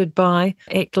headed by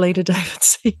ACT leader David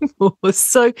Seymour.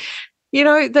 So,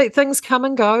 things come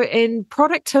and go, and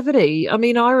productivity. I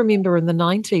mean, I remember in the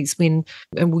 90s when,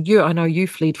 I know you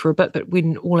fled for a bit, but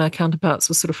when all our counterparts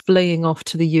were sort of fleeing off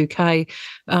to the UK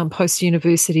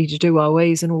post-university to do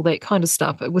OEs and all that kind of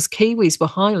stuff, it was Kiwis were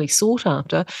highly sought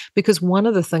after because one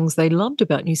of the things they loved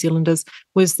about New Zealanders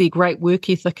was their great work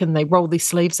ethic, and they rolled their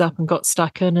sleeves up and got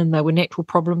stuck in, and they were natural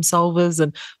problem solvers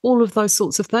and all of those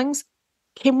sorts of things.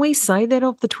 Can we say that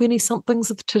of the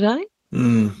 20-somethings of today?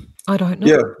 I don't know.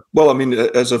 Yeah. Well, I mean,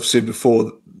 as I've said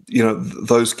before,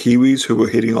 those Kiwis who were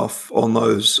heading off on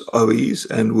those OEs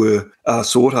and were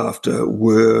sought after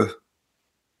were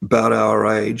about our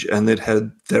age, and they'd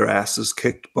had their asses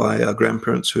kicked by our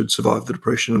grandparents who'd survived the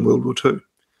Depression and World War II.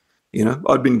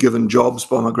 I'd been given jobs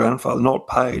by my grandfather, not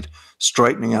paid,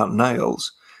 straightening out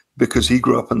nails because he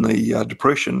grew up in the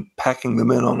Depression, packing them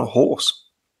in on a horse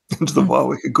into the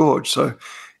Wairika Gorge. So,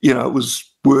 it was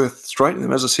worth straightening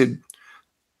them. As I said,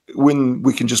 when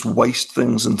we can just waste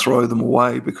things and throw them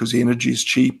away because energy is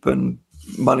cheap and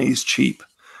money is cheap,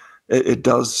 it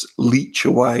does leach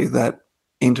away that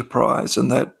enterprise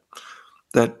and that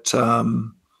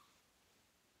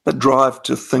drive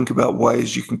to think about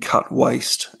ways you can cut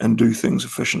waste and do things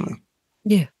efficiently.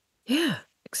 Yeah,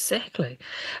 exactly.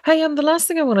 Hey, the last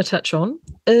thing I want to touch on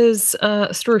is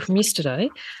a story from yesterday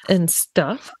in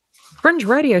Stuff. Fringe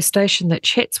radio station that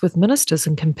chats with ministers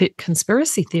and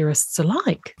conspiracy theorists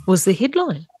alike was the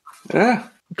headline. Yeah.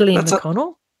 Glenn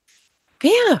McConnell.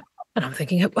 Yeah. And I'm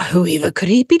thinking, whoever could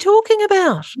he be talking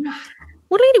about?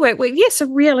 Well, anyway, yes, a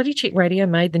reality check radio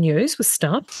made the news with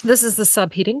Stuff. This is the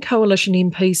subheading. Coalition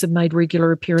MPs have made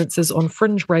regular appearances on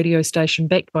Fringe radio station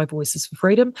backed by Voices for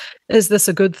Freedom. Is this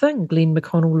a good thing? Glenn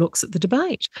McConnell looks at the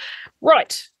debate.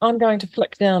 Right. I'm going to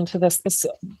flick down to this.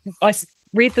 I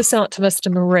read this out to Mr.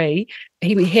 Maree.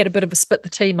 He had a bit of a spit the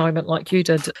tea moment like you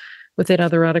did with that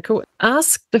other article.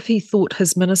 Asked if he thought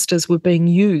his ministers were being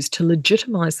used to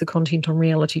legitimise the content on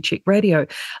Reality Check Radio,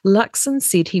 Luxon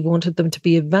said he wanted them to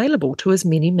be available to as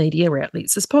many media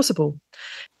outlets as possible.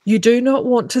 You do not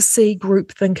want to see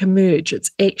groupthink emerge.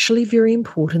 It's actually very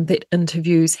important that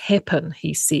interviews happen,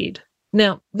 he said.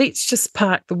 Now, let's just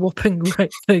park the whopping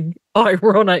great thing,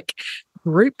 ironic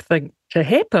groupthink to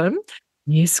happen.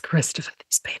 Yes, Christopher,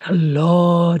 there's been a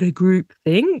lot of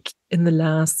groupthink in the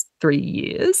last 3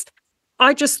 years.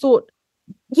 I just thought,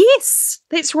 yes,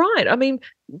 that's right. I mean,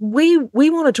 we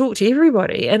want to talk to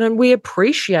everybody, and we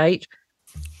appreciate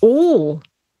all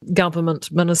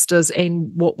government ministers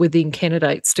and what were then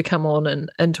candidates to come on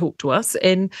and talk to us.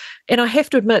 And I have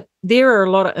to admit, there are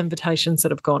a lot of invitations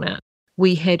that have gone out.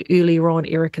 We had earlier on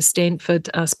Erica Stanford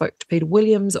spoke to Peter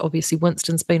Williams. Obviously,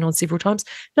 Winston's been on several times.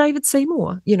 David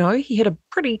Seymour, he had a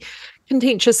pretty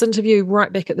contentious interview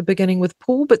right back at the beginning with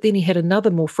Paul, but then he had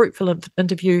another more fruitful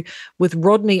interview with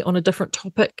Rodney on a different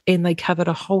topic, and they covered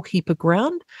a whole heap of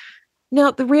ground.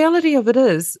 Now, the reality of it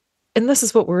is, and this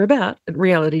is what we're about at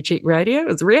Reality Check Radio,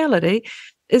 is reality,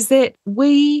 is that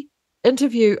we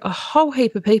interview a whole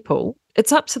heap of people.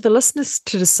 It's up to the listeners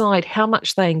to decide how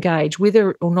much they engage,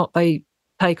 whether or not they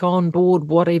take on board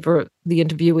whatever the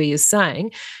interviewee is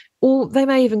saying, or they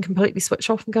may even completely switch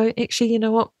off and go, actually, you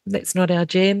know what, that's not our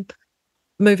jam,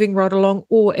 moving right along.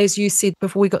 Or as you said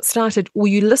before we got started, or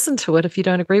you listen to it if you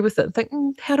don't agree with it and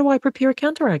think, how do I prepare a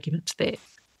counter-argument to that?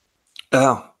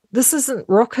 Oh. This isn't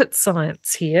rocket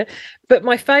science here. But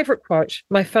my favourite quote,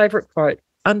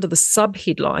 under the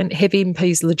sub-headline, have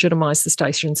MPs legitimise the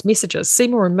station's messages?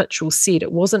 Seymour and Mitchell said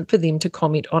it wasn't for them to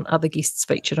comment on other guests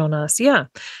featured on RCR.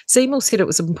 Seymour said it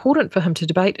was important for him to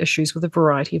debate issues with a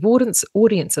variety of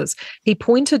audiences. He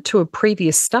pointed to a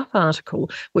previous Stuff article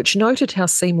which noted how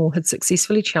Seymour had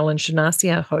successfully challenged an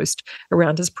RCR host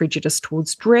around his prejudice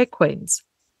towards drag queens.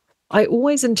 I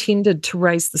always intended to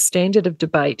raise the standard of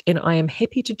debate, and I am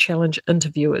happy to challenge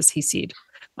interviewers, he said.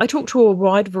 I talk to a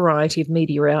wide variety of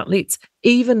media outlets,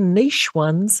 even niche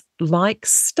ones like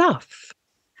Stuff.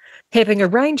 Having a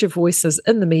range of voices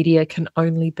in the media can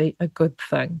only be a good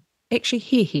thing. Actually,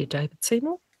 hear, David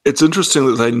Seymour. It's interesting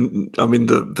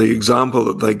that the example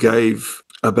that they gave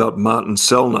about Martin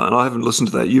Sellner, and I haven't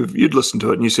listened to that. You'd listened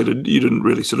to it, and you said you didn't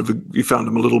really you found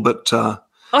him a little bit,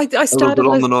 I started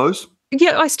on the nose.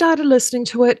 Yeah, I started listening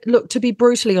to it. Look, to be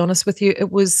brutally honest with you,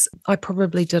 I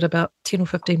probably did about 10 or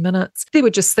 15 minutes. There were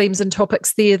just themes and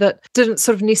topics there that didn't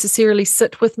sort of necessarily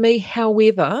sit with me.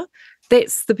 However,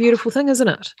 that's the beautiful thing, isn't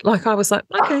it? Like, I was like,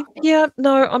 okay, yeah,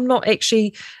 no, I'm not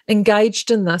actually engaged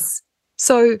in this.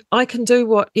 So I can do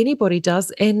what anybody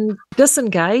does and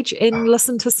disengage and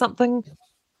listen to something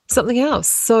else.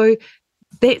 So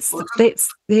that's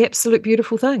the absolute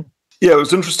beautiful thing. Yeah, it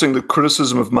was interesting. The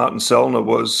criticism of Martin Sellner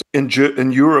was in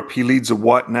Europe, he leads a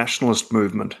white nationalist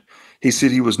movement. He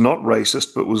said he was not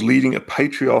racist, but was leading a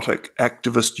patriotic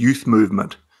activist youth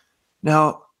movement.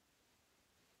 Now,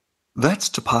 that's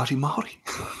Te Pāti Māori.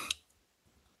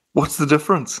 What's the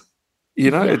difference?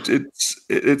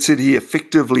 It said he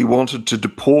effectively wanted to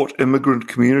deport immigrant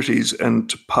communities and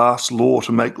to pass law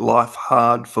to make life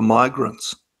hard for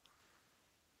migrants.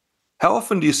 How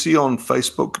often do you see on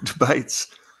Facebook debates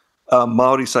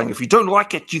Marty saying, if you don't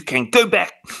like it, you can go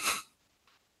back.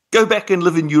 Go back and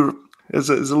live in Europe. There's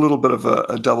a little bit of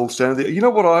a double standard there. You know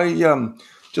what I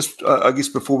guess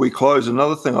before we close,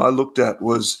 another thing I looked at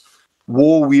was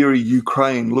war-weary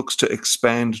Ukraine looks to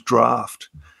expand draft.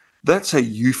 That's a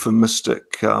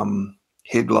euphemistic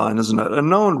headline, isn't it? And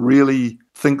no one really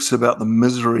thinks about the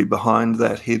misery behind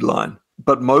that headline.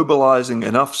 But mobilizing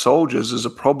enough soldiers is a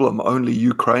problem only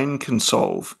Ukraine can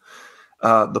solve.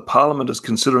 The Parliament is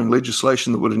considering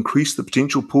legislation that would increase the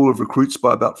potential pool of recruits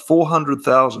by about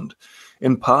 400,000,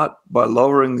 in part by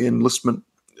lowering the enlistment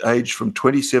age from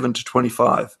 27 to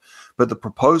 25. But the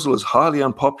proposal is highly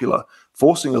unpopular,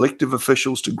 forcing elective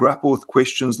officials to grapple with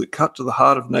questions that cut to the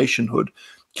heart of nationhood.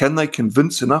 Can they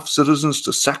convince enough citizens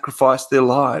to sacrifice their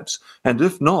lives? And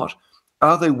if not,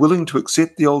 are they willing to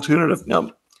accept the alternative?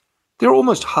 Now, there are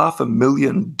almost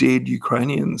 500,000 dead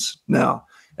Ukrainians now.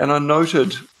 And I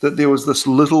noted that there was this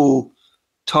little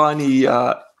tiny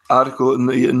article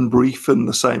in brief in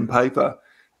the same paper.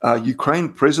 Ukraine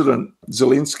President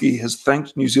Zelensky has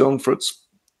thanked New Zealand for its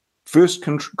first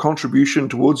contribution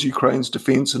towards Ukraine's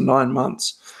defense in 9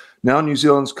 months. Now New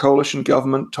Zealand's coalition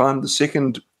government timed the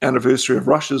second anniversary of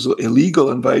Russia's illegal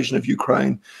invasion of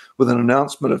Ukraine with an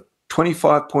announcement of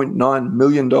 $25.9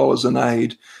 million in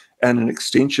aid and an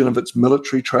extension of its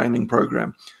military training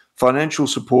program. Financial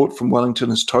support from Wellington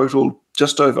has totaled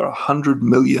just over 100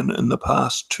 million in the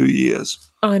past 2 years.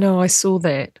 I know, I saw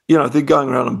that. They're going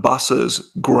around in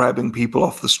buses, grabbing people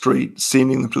off the street,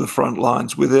 sending them to the front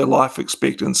lines where their life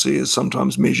expectancy is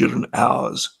sometimes measured in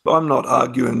hours. I'm not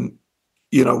arguing,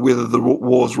 whether the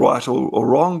war's right or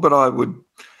wrong, but I would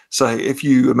say if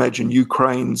you imagine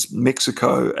Ukraine's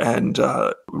Mexico and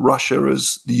Russia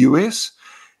is the US,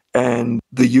 and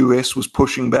the US was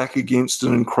pushing back against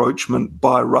an encroachment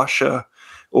by Russia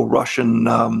or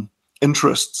Russian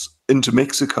interests into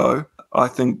Mexico, I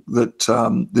think that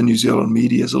the New Zealand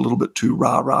media is a little bit too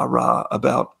rah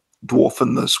about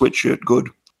dwarfing the sweatshirt good.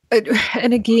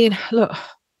 And again, look.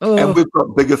 Oh, and we've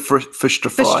got bigger fish to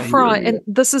fry. Here. And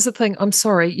this is the thing. I'm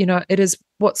sorry. It is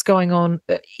what's going on.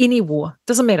 Any war.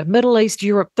 Doesn't matter. Middle East,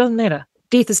 Europe, doesn't matter.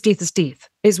 Death is death is death,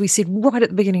 as we said right at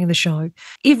the beginning of the show.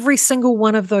 Every single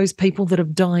one of those people that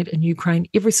have died in Ukraine,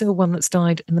 every single one that's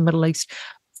died in the Middle East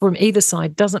from either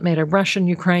side, doesn't matter, Russian,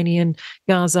 Ukrainian,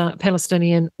 Gaza,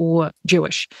 Palestinian, or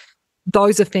Jewish.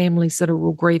 Those are families that are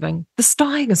all grieving. This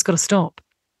dying has got to stop.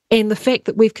 And the fact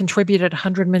that we've contributed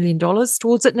 $100 million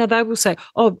towards it, now they will say,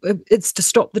 oh, it's to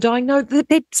stop the dying. No,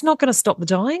 that's not going to stop the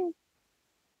dying.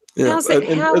 Yeah. How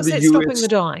is that stopping the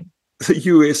dying? The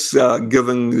US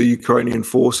giving the Ukrainian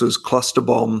forces cluster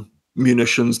bomb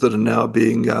munitions that are now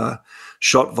being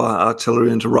shot via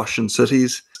artillery into Russian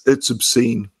cities. It's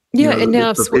obscene. Yeah, and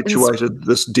now it's perpetuated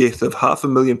this death of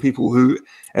 500,000 people who,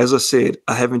 as I said,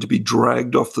 are having to be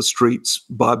dragged off the streets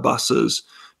by buses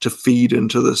to feed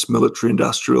into this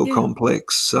military-industrial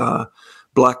complex,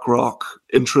 BlackRock,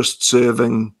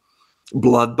 interest-serving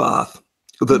bloodbath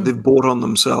that they've brought on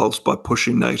themselves by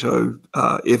pushing NATO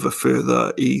ever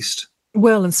further east.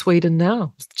 Well, in Sweden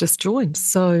now, it's just joined.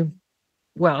 So,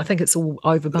 well, I think it's all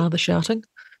over bar the shouting.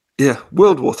 Yeah,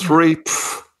 World War III.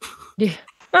 Yeah.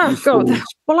 Oh, God.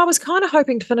 Well, I was kind of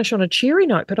hoping to finish on a cheery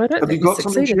note, but I don't think we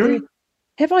succeeded.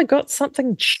 Have I got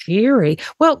something cheery?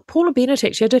 Well, Paula Bennett,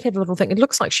 actually, I did have a little thing. It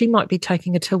looks like she might be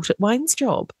taking a tilt at Wayne's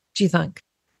job. Do you think?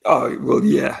 Oh, well,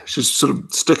 yeah. She's sort of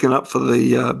sticking up for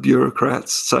the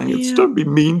bureaucrats, saying it's don't be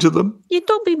mean to them. Yeah,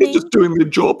 don't be mean. They're just doing their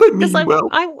job. They mean well.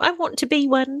 I want to be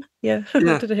one. Yeah. I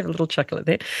did have a little chuckle at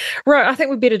that. Right, I think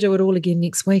we better do it all again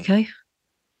next week, eh?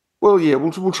 Well, yeah,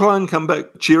 we'll try and come back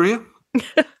cheerier.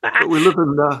 But we live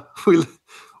in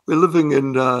we're living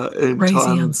in Crazy,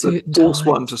 times that uncertain force times.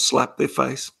 one to slap their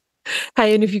face.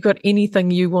 Hey, and if you've got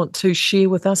anything you want to share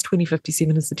with us,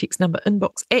 2057 is the text number,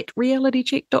 inbox at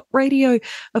realitycheck.radio,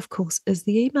 of course, is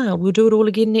the email. We'll do it all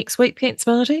again next week. Thanks,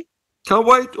 Marty. Can't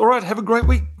wait. All right, have a great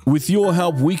week. With your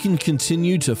help, we can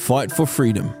continue to fight for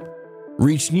freedom,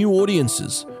 reach new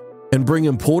audiences, and bring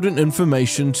important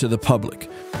information to the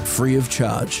public, free of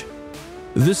charge.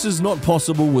 This is not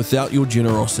possible without your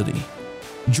generosity.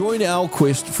 Join our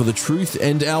quest for the truth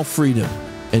and our freedom,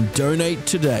 and donate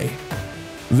today.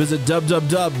 Visit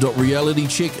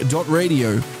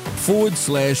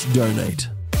www.realitycheck.radio/donate.